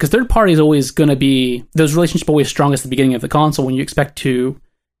 because third party is always going to be, those relationships are always strongest at the beginning of the console when you expect to,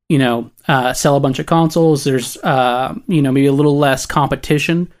 you know, sell a bunch of consoles. There's, you know, maybe a little less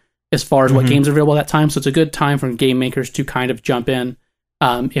competition as far as what games are available at that time. So it's a good time for game makers to kind of jump in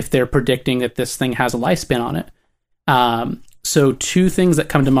if they're predicting that this thing has a lifespan on it. So two things that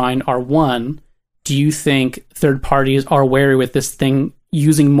come to mind are, one, do you think third parties are wary with this thing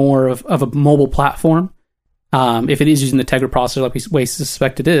using more of a mobile platform? If it is using the Tegra processor like we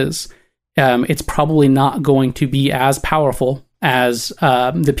suspect it is, it's probably not going to be as powerful as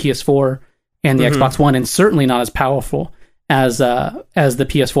the PS4 and the Xbox One, and certainly not as powerful as the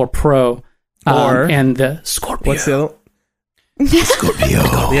PS4 Pro Or- and the Scorpio. What's the other?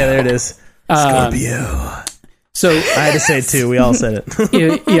 Scorpio. Yeah, there it is. Scorpio. So I had to say it too. We all said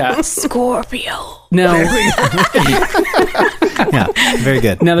it. yeah. Scorpio. Now, Yeah, very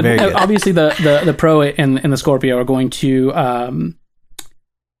good. now very good. obviously the Pro and the Scorpio are going to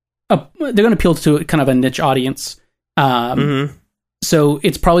they're going to appeal to kind of a niche audience. So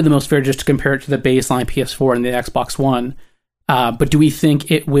it's probably the most fair just to compare it to the baseline PS4 and the Xbox One. But do we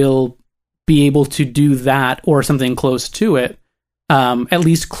think it will be able to do that or something close to it? At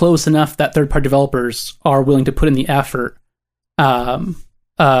least close enough that third-party developers are willing to put in the effort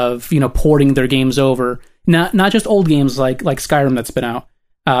of, you know, porting their games over. Not just old games like Skyrim that's been out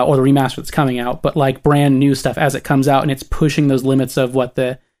or the remaster that's coming out, but like brand new stuff as it comes out and it's pushing those limits of what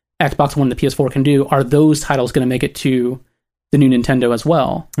the Xbox One and the PS4 can do. Are those titles going to make it to the new Nintendo as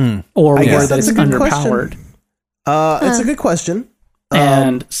well? Or I where guess that that's it's a good underpowered? It's a good question.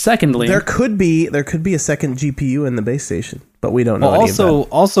 And secondly, There could be a second GPU in the base station, but we don't know Well, any of that.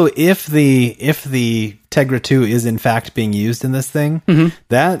 also, if the Tegra 2 is in fact being used in this thing,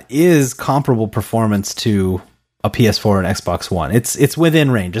 that is comparable performance to a PS4 and Xbox One. It's within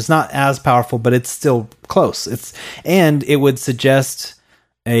range. It's not as powerful, but it's still close. And it would suggest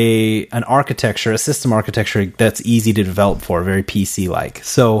an architecture, a system architecture that's easy to develop for, very PC-like.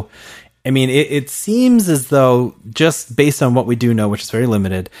 So, I mean, it seems as though, just based on what we do know, which is very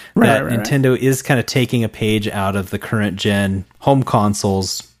limited, that Nintendo is kind of taking a page out of the current gen home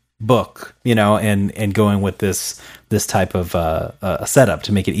consoles book, and going with this type of a setup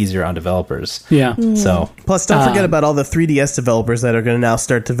to make it easier on developers. Yeah. So plus, don't forget about all the 3DS developers that are going to now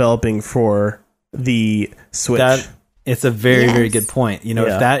start developing for the Switch. It's a very, very good point.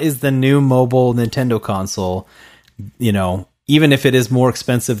 If that is the new mobile Nintendo console, even if it is more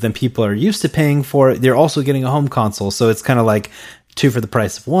expensive than people are used to paying for it, they're also getting a home console. So it's kind of like 2 for the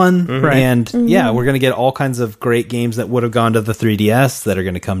price of 1. Mm-hmm. Right. And we're going to get all kinds of great games that would have gone to the 3DS that are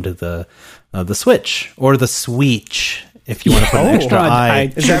going to come to the Switch or the Switch. If you want to put an extra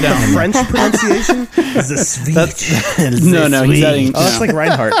I. Is that the French pronunciation? Is the Switch? No, he's adding. Oh, it's like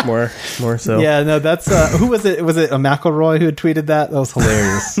Reinhardt more so. Yeah, no, that's who was it? Was it a McElroy who had tweeted that? That was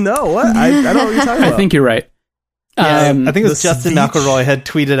hilarious. No, what? I don't know what you're talking about. I think you're right. Yeah, I think it was Justin McElroy had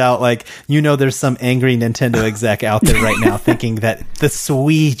tweeted out there's some angry Nintendo exec out there right now thinking that the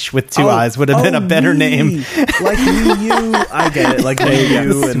Switch with 2 eyes would have been a better name. Like Wii U. I get it. Like Wii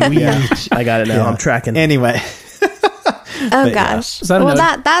U and I got it now. Yeah. I'm tracking. Anyway. Gosh.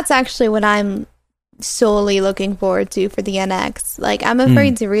 That's actually what I'm solely looking forward to for the NX. Like, I'm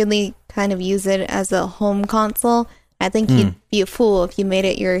afraid to really kind of use it as a home console. I think you'd be a fool if you made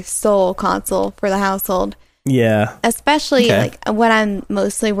it your sole console for the household. Yeah. Especially, what I'm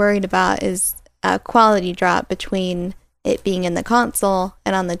mostly worried about is a quality drop between it being in the console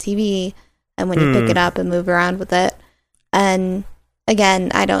and on the TV, and when you pick it up and move around with it. And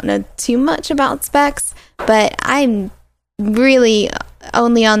again, I don't know too much about specs, but I'm really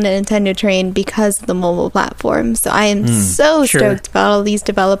only on the Nintendo train because of the mobile platform. So I am stoked about all these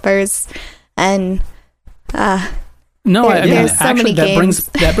developers, and no, I mean, there's so many games.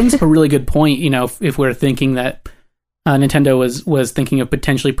 that brings up a really good point. If we're thinking that Nintendo was thinking of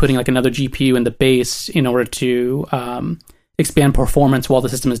potentially putting like another GPU in the base in order to expand performance while the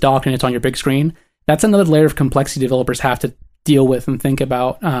system is docked and it's on your big screen, that's another layer of complexity developers have to deal with and think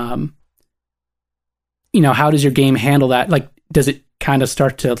about. How does your game handle that? Like, does it kind of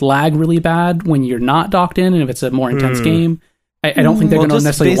start to lag really bad when you're not docked in, and if it's a more intense game? I don't think they're going to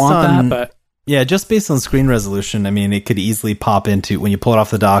necessarily want that, but yeah, just based on screen resolution, I mean, it could easily pop into, when you pull it off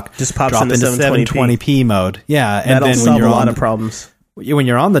the dock, just pops drop into 720p mode. Yeah, and that'll then solve a lot of problems. When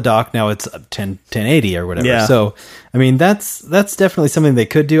you're on the dock, now it's 1080 or whatever. Yeah. So, I mean, that's definitely something they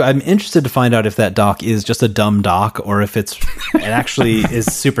could do. I'm interested to find out if that dock is just a dumb dock or if it actually is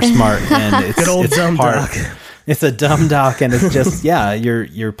super smart and it's good old dumb dock. It's a dumb dock, and it's just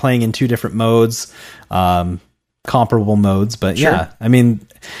you're playing in 2 different modes, comparable modes, but I mean,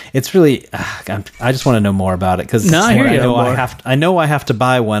 it's really I just want to know more about it because I know I have to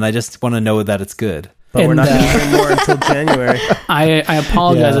buy one. I just want to know that it's good. But we're not going to hear more until January. I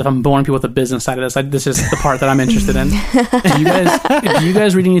apologize if I'm boring people with the business side of this. This is the part that I'm interested in. Do you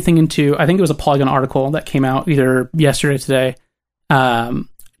guys read anything into? I think it was a Polygon article that came out either yesterday or today,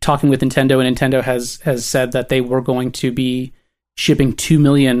 talking with Nintendo, and Nintendo has said that they were going to be shipping 2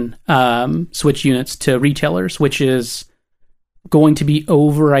 million Switch units to retailers, which is going to be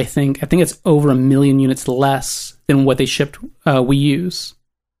over. I think it's over 1 million units less than what they shipped Wii U's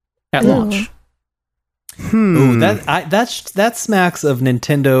at launch. Ooh, that smacks of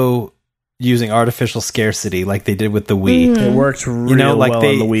Nintendo using artificial scarcity like they did with the Wii. It worked really well on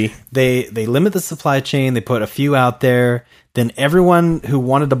the Wii. They limit the supply chain, they put a few out there, then everyone who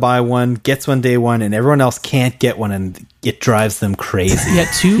wanted to buy one gets one day one, and everyone else can't get one, and it drives them crazy.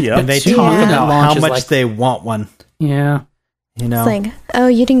 And they talk about how much they want one. Yeah. It's like, oh,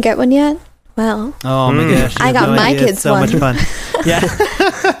 you didn't get one yet? Well, oh my gosh, I got my kids so one. Much fun. Yeah,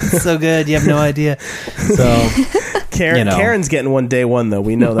 so good. You have no idea. So Karen's getting one day one though.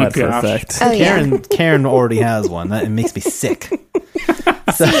 We know that for a fact. Oh, Karen already has one. It makes me sick.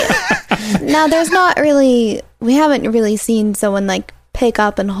 So. Now there's not really. We haven't really seen someone like pick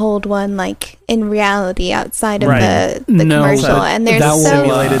up and hold one like in reality outside of the commercial, and there's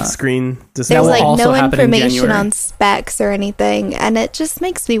simulated screen display. There's like no information on specs or anything, and it just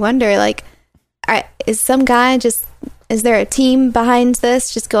makes me wonder like, is there a team behind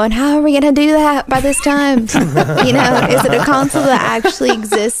this just going, how are we going to do that by this time? Is it a console that actually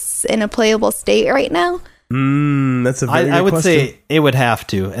exists in a playable state right now? That's a very good I would question. say it would have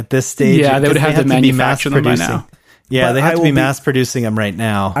to at this stage. Yeah, they would have to manufacture them by now. Yeah, but they have to be mass producing them right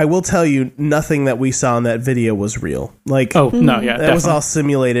now. I will tell you, nothing that we saw in that video was real. Like, that was all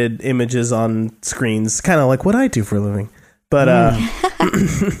simulated images on screens, kind of like what I do for a living. But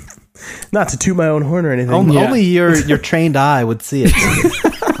not to toot my own horn or anything. Only your trained eye would see it.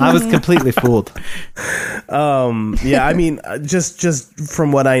 I was completely fooled. Yeah, I mean, just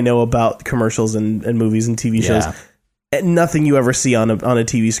from what I know about commercials and movies and TV shows, nothing you ever see on a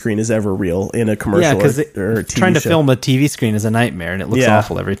TV screen is ever real in a commercial. Yeah, because or TV trying to show. film a TV screen is a nightmare, and it looks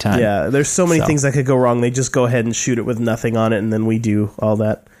awful every time. Yeah, there's so many things that could go wrong. They just go ahead and shoot it with nothing on it, and then we do all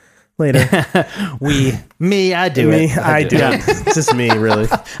that later. I do it. I do it. It's just me, really.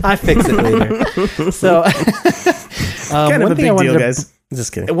 I fix it later. So, Kind of a big deal, guys.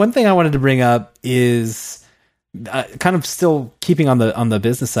 Just kidding. One thing I wanted to bring up is kind of still keeping on the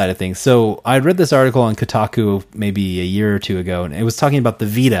business side of things. So I read this article on Kotaku maybe a year or two ago, and it was talking about the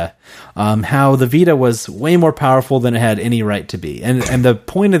Vita, how the Vita was way more powerful than it had any right to be. And the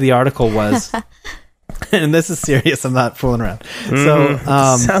point of the article was, and this is serious, I'm not fooling around. So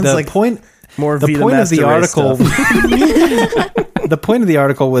Sounds the like point... More The Vita point of Master the Race article, stuff. the point of the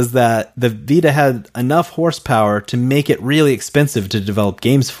article was that the Vita had enough horsepower to make it really expensive to develop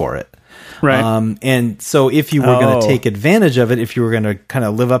games for it. Right. And so if you were going to take advantage of it, if you were going to kind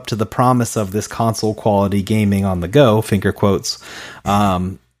of live up to the promise of this console quality gaming on the go, finger quotes,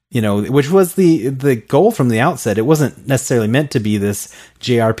 which was the goal from the outset. It wasn't necessarily meant to be this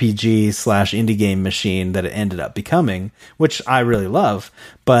JRPG / indie game machine that it ended up becoming, which I really love.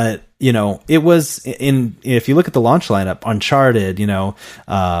 But, it was if you look at the launch lineup, Uncharted,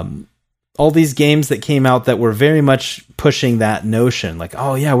 all these games that came out that were very much pushing that notion, like,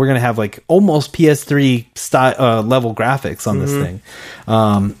 oh yeah, we're going to have like almost PS3 style, level graphics on this thing.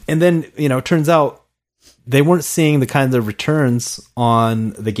 And then, turns out they weren't seeing the kind of returns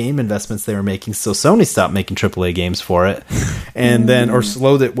on the game investments they were making. So Sony stopped making AAA games for it and or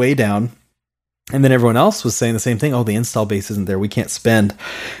slowed it way down. And then everyone else was saying the same thing. Oh, the install base isn't there. We can't spend,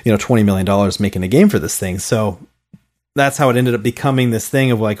 $20 million making a game for this thing. So that's how it ended up becoming this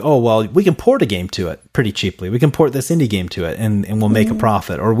thing of like, oh, well, we can port a game to it pretty cheaply. We can port this indie game to it and we'll make a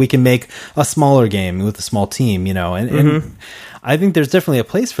profit. Or we can make a smaller game with a small team, and I think there's definitely a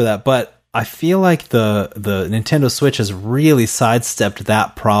place for that. But I feel like the Nintendo Switch has really sidestepped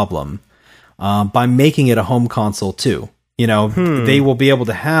that problem by making it a home console too. They will be able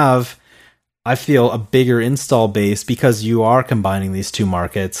to have, I feel, a bigger install base because you are combining these two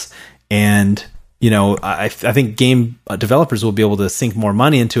markets. And, I think game developers will be able to sink more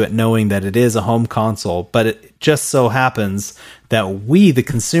money into it knowing that it is a home console. But it just so happens that we, the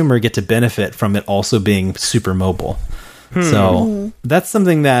consumer, get to benefit from it also being super mobile. So that's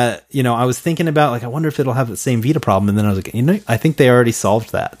something that, I was thinking about, like, I wonder if it'll have the same Vita problem. And then I was like, I think they already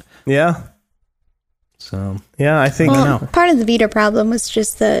solved that. Yeah. So, yeah, I think. Part of the Vita problem was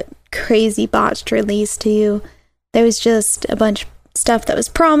just the crazy botched release too. There was just a bunch of stuff that was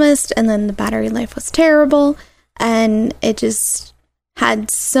promised, and then the battery life was terrible, and it just had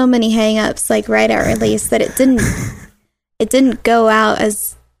so many hangups, like right at release, that it didn't go out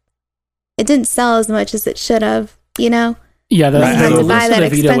as, it didn't sell as much as it should have. Yeah, the release of the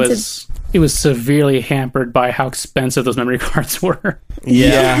Vita was severely hampered by how expensive those memory cards were.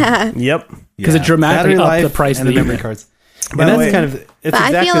 Yeah. Yep. Because it dramatically upped the price of the memory cards. And that's kind of, it's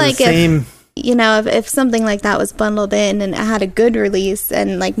exactly I feel like the same. If something like that was bundled in and it had a good release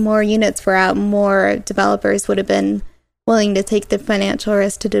and like more units were out, more developers would have been willing to take the financial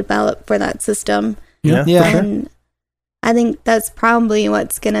risk to develop for that system. Yeah. And I think that's probably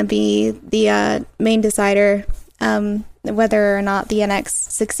what's going to be the main decider. Whether or not the NX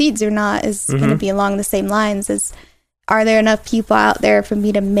succeeds or not is going to be along the same lines as, are there enough people out there for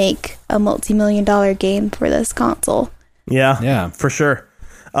me to make a multi-million-dollar game for this console? Yeah, for sure.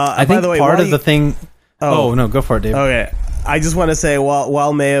 I think, by the way, part of the thing... Oh, no, go for it, Dave. Okay. I just want to say,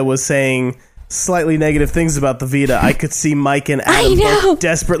 while Maya was saying slightly negative things about the Vita, I could see Mike and Adam both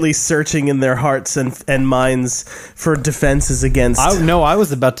desperately searching in their hearts and minds for defenses against... I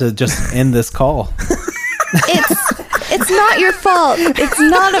was about to just end this call. It's not your fault. It's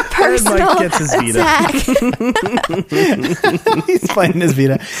not a personal Mike gets his attack. He's playing his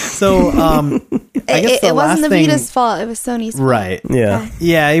Vita. So, I guess it wasn't the Vita's fault. It was Sony's fault. Right. Yeah.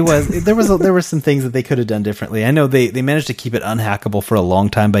 Yeah, it was. There were some things that they could have done differently. I know they managed to keep it unhackable for a long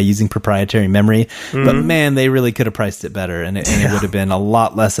time by using proprietary memory, but man, they really could have priced it better, and it would have been a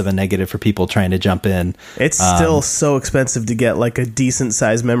lot less of a negative for people trying to jump in. It's still so expensive to get like a decent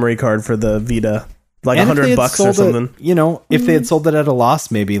sized memory card for the Vita. Like $100 or something. If they had sold it at a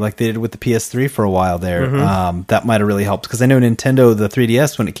loss, maybe like they did with the PS3 for a while there, that might have really helped. Because I know Nintendo, the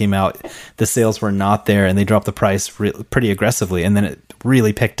 3DS, when it came out, the sales were not there, and they dropped the price pretty aggressively, and then it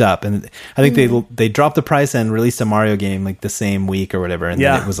really picked up. And I think they dropped the price and released a Mario game like the same week or whatever, and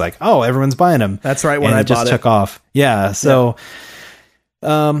then it was like, oh, everyone's buying them. That's right. When and I it just took off. Yeah. So.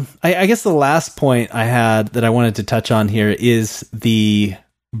 I guess the last point I had that I wanted to touch on here is the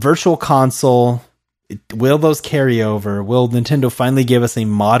Virtual Console, will those carry over? Will Nintendo finally give us a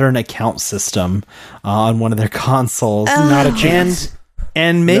modern account system on one of their consoles? Not a chance.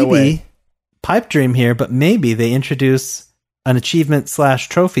 And No maybe, way. pipe dream here, but maybe they introduce an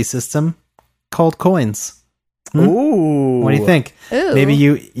achievement/trophy system called coins. Ooh. What do you think? Ooh. Maybe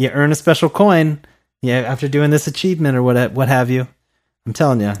you earn a special coin, after doing this achievement or what have you. I'm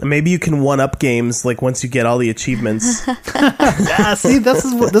telling you. Maybe you can one up games like once you get all the achievements. Yeah, see, this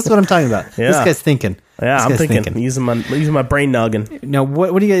is what I'm talking about. This Yeah. guy's thinking. Yeah, This I'm guy's thinking. Using my brain noggin. Now,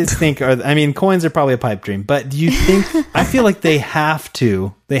 what do you guys think? Coins are probably a pipe dream, but do you think? I feel like they have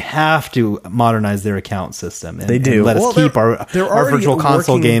to modernize their account system. And, They do. and let us Well, keep they're our already virtual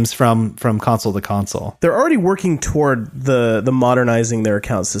console working- games from console to console. They're already working toward the modernizing their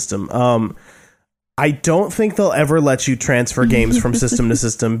account system. I don't think they'll ever let you transfer games from system to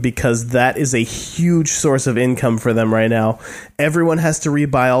system because that is a huge source of income for them right now. Everyone has to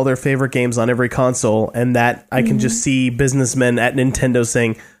rebuy all their favorite games on every console, and that I can just see businessmen at Nintendo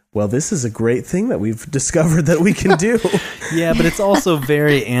saying, well, this is a great thing that we've discovered that we can do. Yeah, but it's also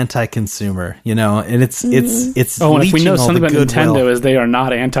very anti-consumer, and it's Oh, and if we know leeching all something the about goodwill. Nintendo is they are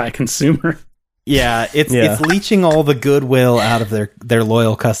not anti-consumer. Yeah, it's leeching all the goodwill out of their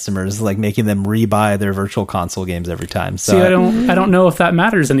loyal customers, like making them rebuy their virtual console games every time. So See, I don't know if that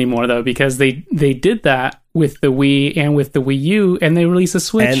matters anymore though, because they did that with the Wii and with the Wii U, and they release a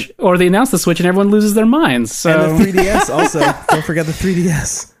Switch, or they announce the Switch, and everyone loses their minds. So And the 3DS also. Don't forget the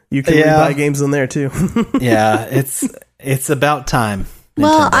 3DS. You can rebuy games on there too. yeah, it's about time.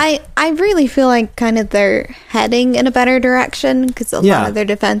 Well, Nintendo. I really feel like kind of they're heading in a better direction because a lot of their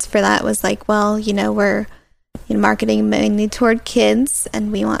defense for that was like, well, we're marketing mainly toward kids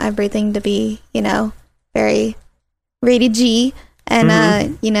and we want everything to be, very rated G and,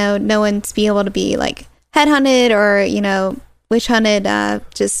 no one to be able to be like headhunted or, witch hunted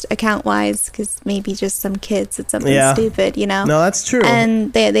just account wise because maybe just some kids did something stupid, No, that's true.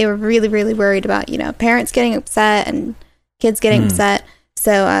 And they were really, really worried about, parents getting upset and kids getting upset.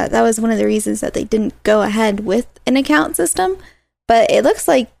 So that was one of the reasons that they didn't go ahead with an account system. But it looks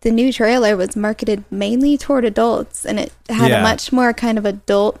like the new trailer was marketed mainly toward adults, and it had a much more kind of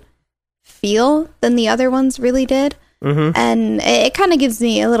adult feel than the other ones really did. Mm-hmm. And it kind of gives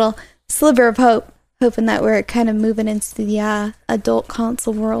me a little sliver of hope, hoping that we're kind of moving into the adult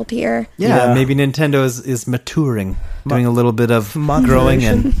console world here. Yeah, maybe Nintendo is maturing, doing a little bit of growing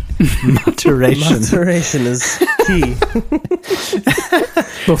and maturation. Maturation is key.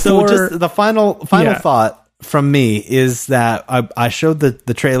 So just the final thought from me is that I showed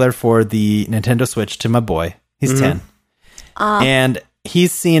the trailer for the Nintendo Switch to my boy. He's 10. And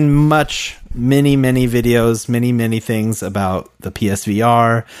he's seen many videos, many things about the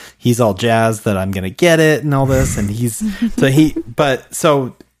PSVR. He's all jazzed that I'm going to get it and all this. And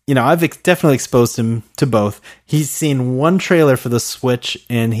I've definitely exposed him to both. He's seen one trailer for the Switch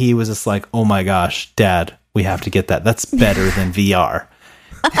and he was just like, oh my gosh, Dad, we have to get that. That's better than VR.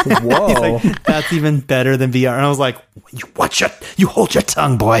 Whoa. He's like, that's even better than VR. And I was like, you hold your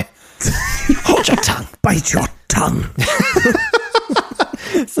tongue, boy. Hold your tongue. Bite your tongue.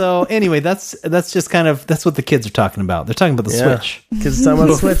 So anyway, that's just kind of, that's what the kids are talking about. They're talking about the Switch. Kids talking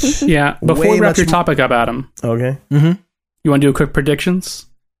about the Switch. yeah, before Way we wrap much your more- topic up, Adam, Okay. you want to do a quick predictions?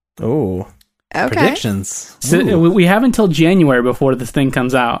 Oh. Okay. Predictions. So we have until January before this thing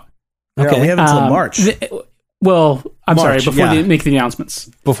comes out. Yeah, we have until March. I'm sorry, March, before yeah. they make the announcements.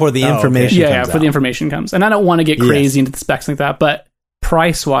 Before the okay. information Yeah, comes before out. the information comes. And I don't want to get crazy into the specs like that, but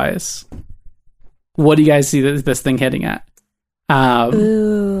price-wise, what do you guys see this thing hitting at?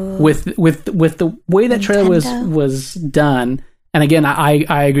 Ooh. With the way that trailer was done, and again,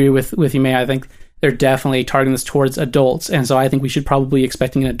 I agree with you, May. I think they're definitely targeting this towards adults, and so I think we should probably be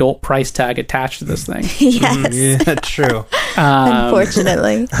expecting an adult price tag attached to this thing. Yes. Yeah, true.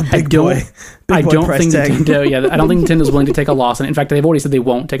 Unfortunately. Big boy price think tag. Nintendo. I don't think Nintendo's willing to take a loss on it. In fact, they've already said they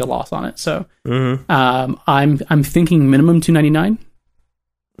won't take a loss on it. So, I'm thinking minimum $299.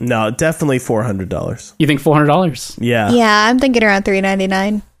 No, definitely $400. You think $400? Yeah. Yeah, I'm thinking around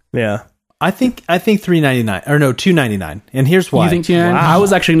 $399. Yeah. I think $399 or no $299, and here's why. You think $299? I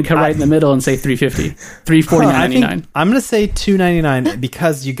was actually going to cut right in the middle and say $350, $349.99. I'm going to say $299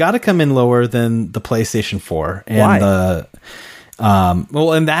 because you got to come in lower than the PlayStation 4 and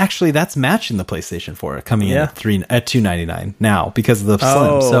Why? actually that's matching the PlayStation 4 coming in at $299 now because of the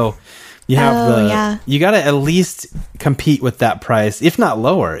Oh. Slim. So you have you got to at least compete with that price, if not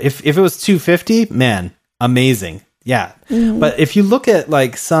lower. If it was $250, man, amazing. Yeah. But if you look at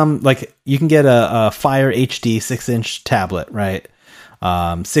you can get a Fire HD 6-inch tablet, right?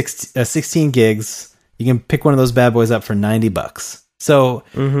 16 gigs. You can pick one of those bad boys up for $90. So,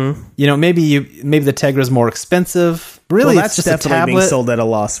 maybe the Tegra is more expensive. Really, Well, it's that's just a definitely being tablet. sold at a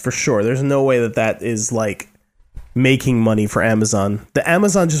loss for sure. There's no way that is like making money for Amazon. The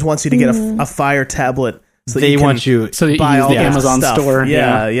Amazon just wants you to get a Fire tablet. So They you can want you. So that you buy use all the that Amazon stuff. store.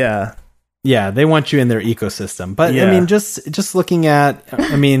 Yeah. Yeah, they want you in their ecosystem. But I Yeah. mean, just looking at,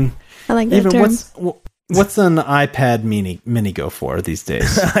 I mean, I like that even term. what's an iPad mini go for these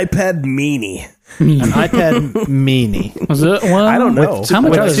days? iPad Mini. An iPad mini. Was it? Well, I don't know. How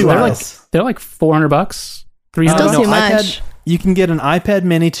much with are they? two They're like eyes. $400, $300. Still too much. iPad. You can get an iPad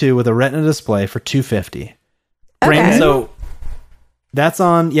Mini 2 with a Retina display for $250. Brand Okay. new? So that's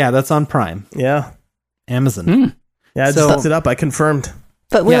on Prime, Yeah. Amazon. Yeah, I just So- looked it up. I confirmed.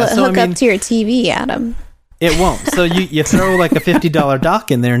 But will Yeah, it so, I hook mean- up to your TV, Adam? It won't. So you throw like a $50 dock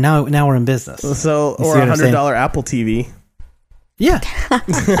in there. Now we're in business. So, You or see a what I'm saying? $100 Apple TV. Yeah.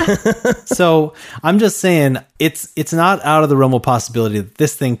 So I'm just saying it's not out of the realm of possibility that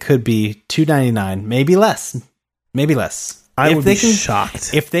this thing could be $299, maybe less. I would be can,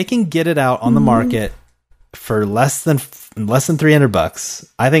 shocked. if they can get it out on the market for less than $300.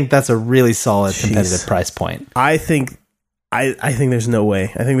 I think that's a really solid competitive Jeez. price point. I think there's no way.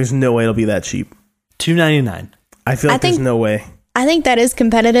 I think there's no way it'll be that cheap. $299. I feel like I think- there's no way. I think that is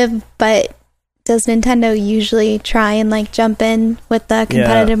competitive, but does Nintendo usually try and like jump in with the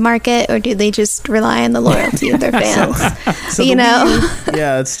competitive market, or do they just rely on the loyalty of their fans? So You the know? Wii U,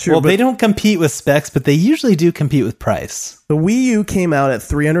 yeah, it's true. Well, but they don't compete with specs, but they usually do compete with price. the Wii U came out at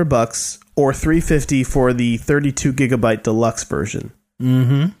 $300 or $350 for the 32 gigabyte deluxe version.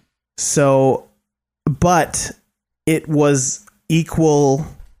 Mm-hmm. So, but it was equal.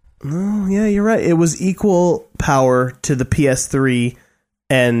 Oh, yeah, you're right. It was equal power to the PS3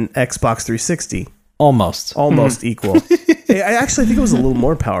 and Xbox 360. Almost. Almost equal. I actually think it was a little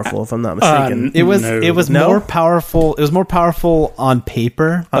more powerful, if I'm not mistaken. It was No? more powerful. It was more powerful on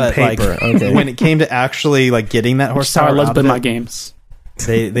paper. But paper, like, okay. when it came to actually like getting that horsepower, Sorry, let's out play of my it, games.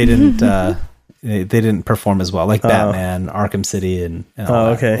 they didn't they didn't perform as well, like Batman, Arkham City, and all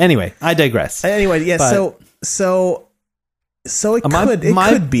that. okay. Anyway, I digress. Anyway, yeah. But- So it My- could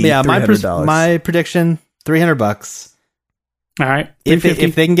my- be yeah. $300. My prediction $300. All right. If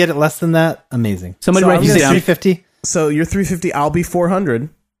 $350. they can get it less than that, amazing. Somebody So write I'm these gonna down. $350. So you're $350. I'll be $400. Okay.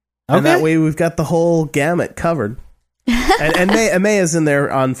 And that way we've got the whole gamut covered. and May is in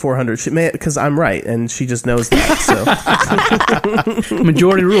there on 400 because I'm right and she just knows that. So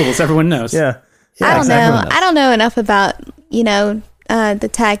Majority rules. Everyone knows. yeah. I don't exactly. know. I don't know enough about the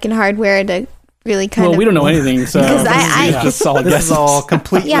tech and hardware to really kind Well, of. we don't know anything, so Because I- it's just solid This guesses. is all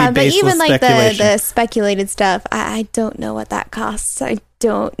completely Yeah, but baseless even like speculation. the speculated stuff, I don't know what that costs. I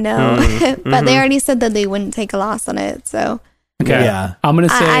don't know. Mm-hmm. But they already said that they wouldn't take a loss on it, so Okay. Yeah. I'm gonna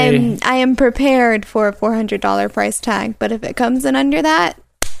say I am prepared for a $400 price tag. But if it comes in under that,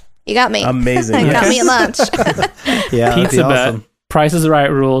 you got me. Amazing. Got Yes. me at lunch. Yeah, that'd pizza be bet. awesome. Price is the right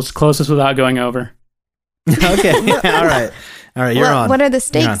rules. Closest without going over. Okay. All right. You're on. What are the You're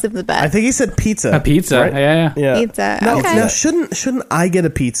stakes on. of the bet? I think he said pizza. A pizza. Right? Yeah. Yeah. Pizza. Now, Okay. now shouldn't I get a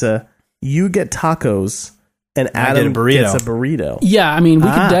pizza? You get tacos, and I get Adam a burrito. gets a burrito. Yeah, I mean, we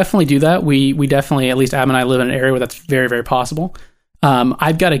Ah. could definitely do that. We definitely, at least Adam and I live in an area where that's very, very possible.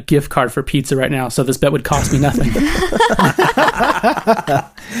 I've got a gift card for pizza right now, so this bet would cost me nothing.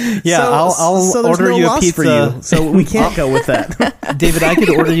 Yeah, So- I'll so there's order no you a loss pizza. for you. So we can't go with that. David, I could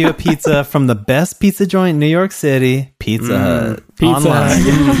order you a pizza from the best pizza joint in New York City, Pizza Hut. Pizza Online.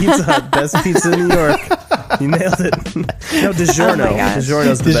 Hut. Pizza Hut, best pizza in New York. You nailed it. No, DiGiorno. Oh my gosh.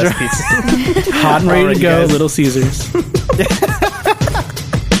 DiGiorno's the best pizza. Hot and ready All right, to go, guys. Little Caesars.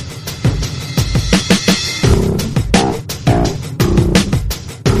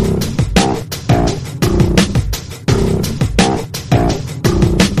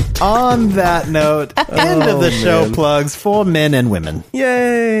 On that note, end of the show man. plugs for men and women.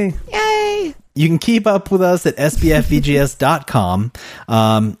 Yay. Yay. You can keep up with us at sbfvgs.com.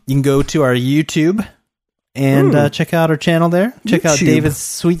 You can go to our YouTube and check out our channel there. Check out YouTube. David's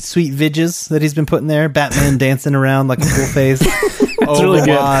sweet vidges that he's been putting there. Batman dancing around like a cool face. really good.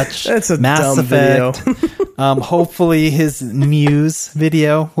 Overwatch. That's a Mass dumb Effect. video. Hopefully his Muse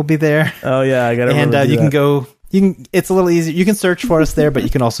video will be there. Oh, yeah, I got to And you can go. It's a little easier. You can search for us there, but you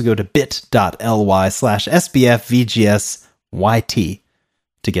can also go to bit.ly/SBFVGSYT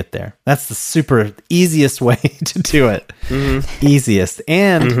to get there. That's the super easiest way to do it. Easiest.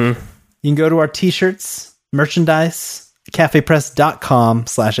 And you can go to our t-shirts, merchandise,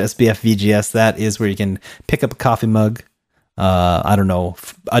 cafepress.com/SBFVGS. That is where you can pick up a coffee mug, I don't know,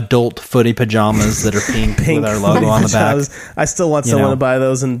 adult footy pajamas that are pink, with our logo on the back. I still want someone to buy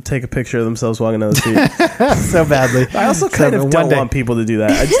those and take a picture of themselves walking down the street. So badly. I also kind of don't want people to do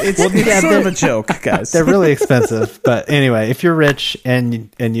that. It's sort of a joke, guys. They're really expensive. But anyway, if you're rich and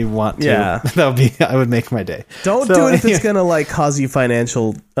you want to, I would make my day. Don't do it if it's going to like cause you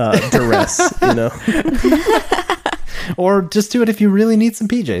financial duress, you know? Or just do it if you really need some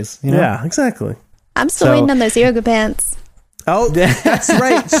PJs, you know? Yeah, exactly. I'm still waiting on those yoga pants. Oh, that's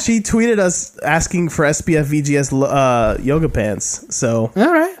right. She tweeted us asking for SBF VGS yoga pants. So,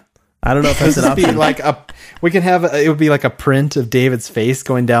 all right. I don't know if that's an option. We can have it would be like a print of David's face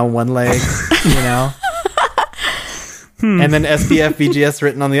going down one leg, you know, and then SBF VGS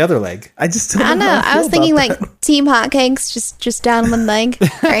written on the other leg. I don't know. I was thinking like Team Hotcakes, just down one leg,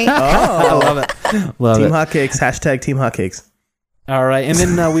 right? I love it. Team Hotcakes. # Team Hotcakes. All right, and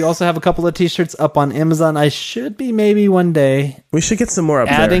then we also have a couple of T-shirts up on Amazon. I should be maybe one day. We should get some more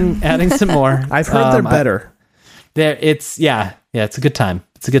up adding some more. I've heard they're better. It's a good time.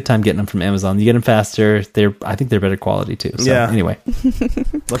 It's a good time getting them from Amazon. You get them faster. I think they're better quality too. So anyway,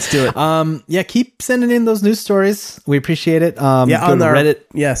 let's do it. Keep sending in those news stories. We appreciate it. On our Reddit.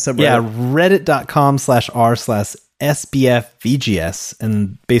 Subreddit. reddit.com/r/SBFVGS,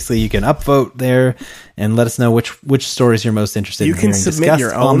 and basically you can upvote there and let us know which stories you're most interested in hearing discussed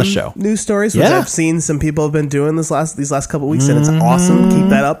your own on the show. News stories, which I've seen some people have been doing these last couple of weeks, and it's awesome. Keep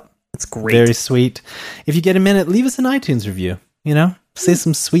that up. It's great. Very sweet. If you get a minute, leave us an iTunes review. You know, say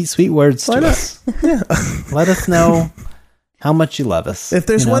some sweet words to us. Yeah. Let us know how much you love us. If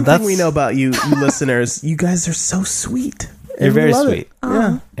there's one thing we know about you listeners, you guys are so sweet. You're very sweet.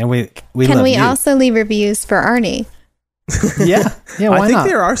 Yeah. And we Can love we you. also leave reviews for Arnie? Yeah, why I think not?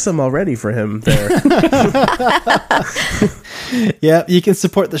 there are some already for him there. Yeah, you can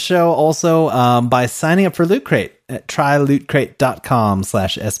support the show also by signing up for Loot Crate at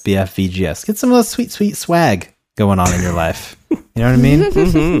trylootcrate.com/SBFVGS. Get some of those sweet swag going on in your life. You know what I mean?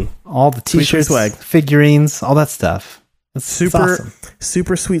 Mm-hmm. All the T-shirts, swag, figurines, all that stuff. It's awesome.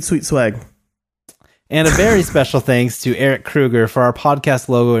 Super sweet swag. And a very special thanks to Eric Kruger for our podcast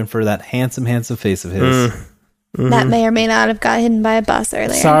logo and for that handsome face of his. That may or may not have got hidden by a bus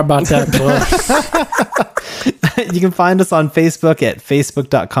earlier. Sorry about that, bus. You can find us on Facebook at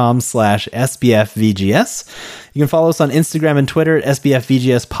facebook.com/SBFVGS. You can follow us on Instagram and Twitter at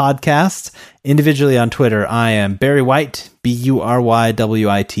SBFVGS Podcast. Individually on Twitter, I am Barry White,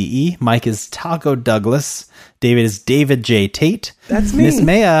 BURYWITE. Mike is Taco Douglas. David is David J. Tate. That's me. Miss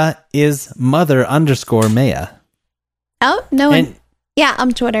Maya is Mother_Maya. Oh, no one. Yeah,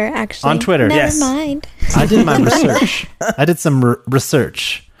 on Twitter, actually. On Twitter, Never mind. I did my research. I did some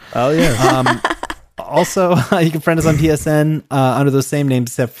research. Oh, yeah. Also, you can friend us on PSN under those same names,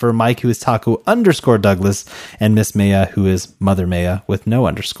 except for Mike, who is Taco_Douglas, and Miss Maya, who is Mother Maya with no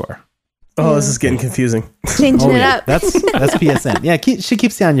underscore. Oh, this is getting confusing. Changing it up. That's PSN. Yeah, she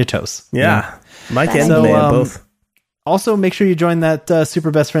keeps you on your toes. Yeah. Mike and Maya both. Also, make sure you join that Super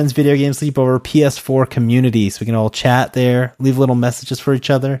Best Friends video game sleepover PS4 community so we can all chat there, leave little messages for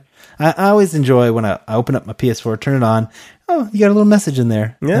each other. I always enjoy when I open up my PS4, turn it on. Oh, you got a little message in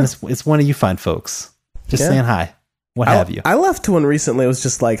there. Yeah. And it's one of you fine folks just saying hi. What have you? I left one recently. It was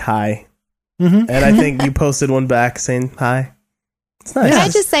just like, hi. Mm-hmm. And I think you posted one back saying hi. It's nice. Can I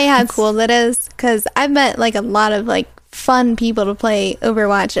just say how cool that is? Because I've met like a lot of like fun people to play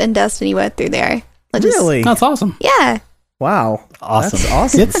Overwatch and Destiny with through there. Really? That's awesome. Yeah. Wow. Awesome. That's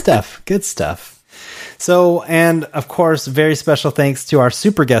awesome. Good stuff. So, and of course, very special thanks to our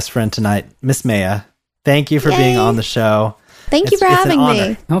super guest friend tonight, Miss Maya. Thank you for being on the show. Thank you for having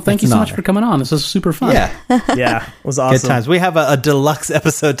me. Oh, thank you so much for coming on. This was super fun. Yeah. Yeah. It was awesome. Good times. We have a deluxe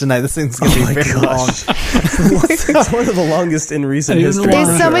episode tonight. This thing's going to be very long. It's one of the longest in recent history.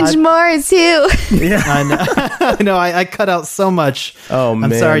 There's so much more, too. Yeah. I know. I cut out so much. Oh,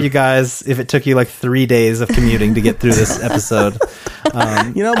 man. I'm sorry, you guys, if it took you like 3 days of commuting to get through this episode.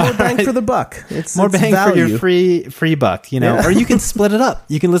 More bang for the buck. It's more bang value. for your free buck, Yeah. or you can split it up.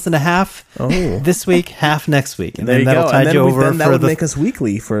 You can listen to half this week, half next week, and there then you that'll go. tide And you then over that for would the. make us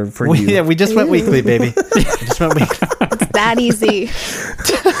weekly for you. Yeah, we just went weekly, baby. We just went weekly. It's that easy.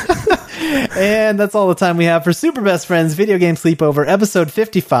 And that's all the time we have for Super Best Friends Video Game Sleepover, episode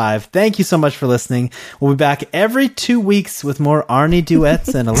 55. Thank you so much for listening. We'll be back every 2 weeks with more Arnie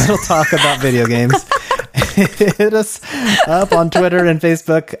duets and a little talk about video games. Hit us up on Twitter and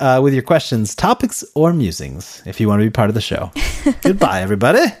Facebook with your questions, topics, or musings if you want to be part of the show. Goodbye,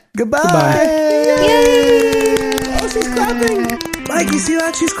 everybody. Goodbye. Yay! Oh, she's clapping. Mike, you see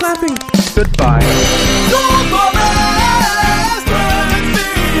that? She's clapping. Goodbye. Super Best Friends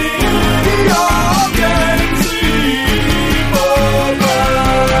Video Game Sleepover.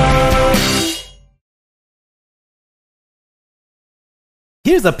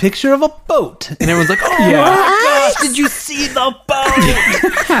 here's a picture of a boat. And everyone's like, oh Yeah. my gosh, did you see the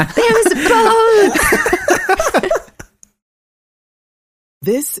boat? There was a boat.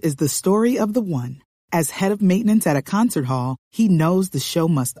 This is the story of the one. As head of maintenance at a concert hall, he knows the show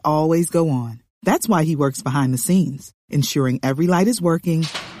must always go on. That's why he works behind the scenes, ensuring every light is working,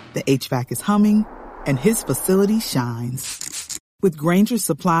 the HVAC is humming, and his facility shines. With Grainger's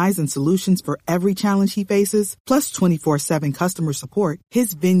supplies and solutions for every challenge he faces, plus 24/7 customer support,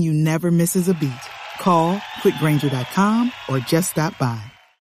 his venue never misses a beat. Call quickgrainger.com or just stop by.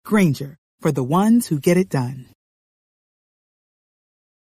 Grainger, for the ones who get it done.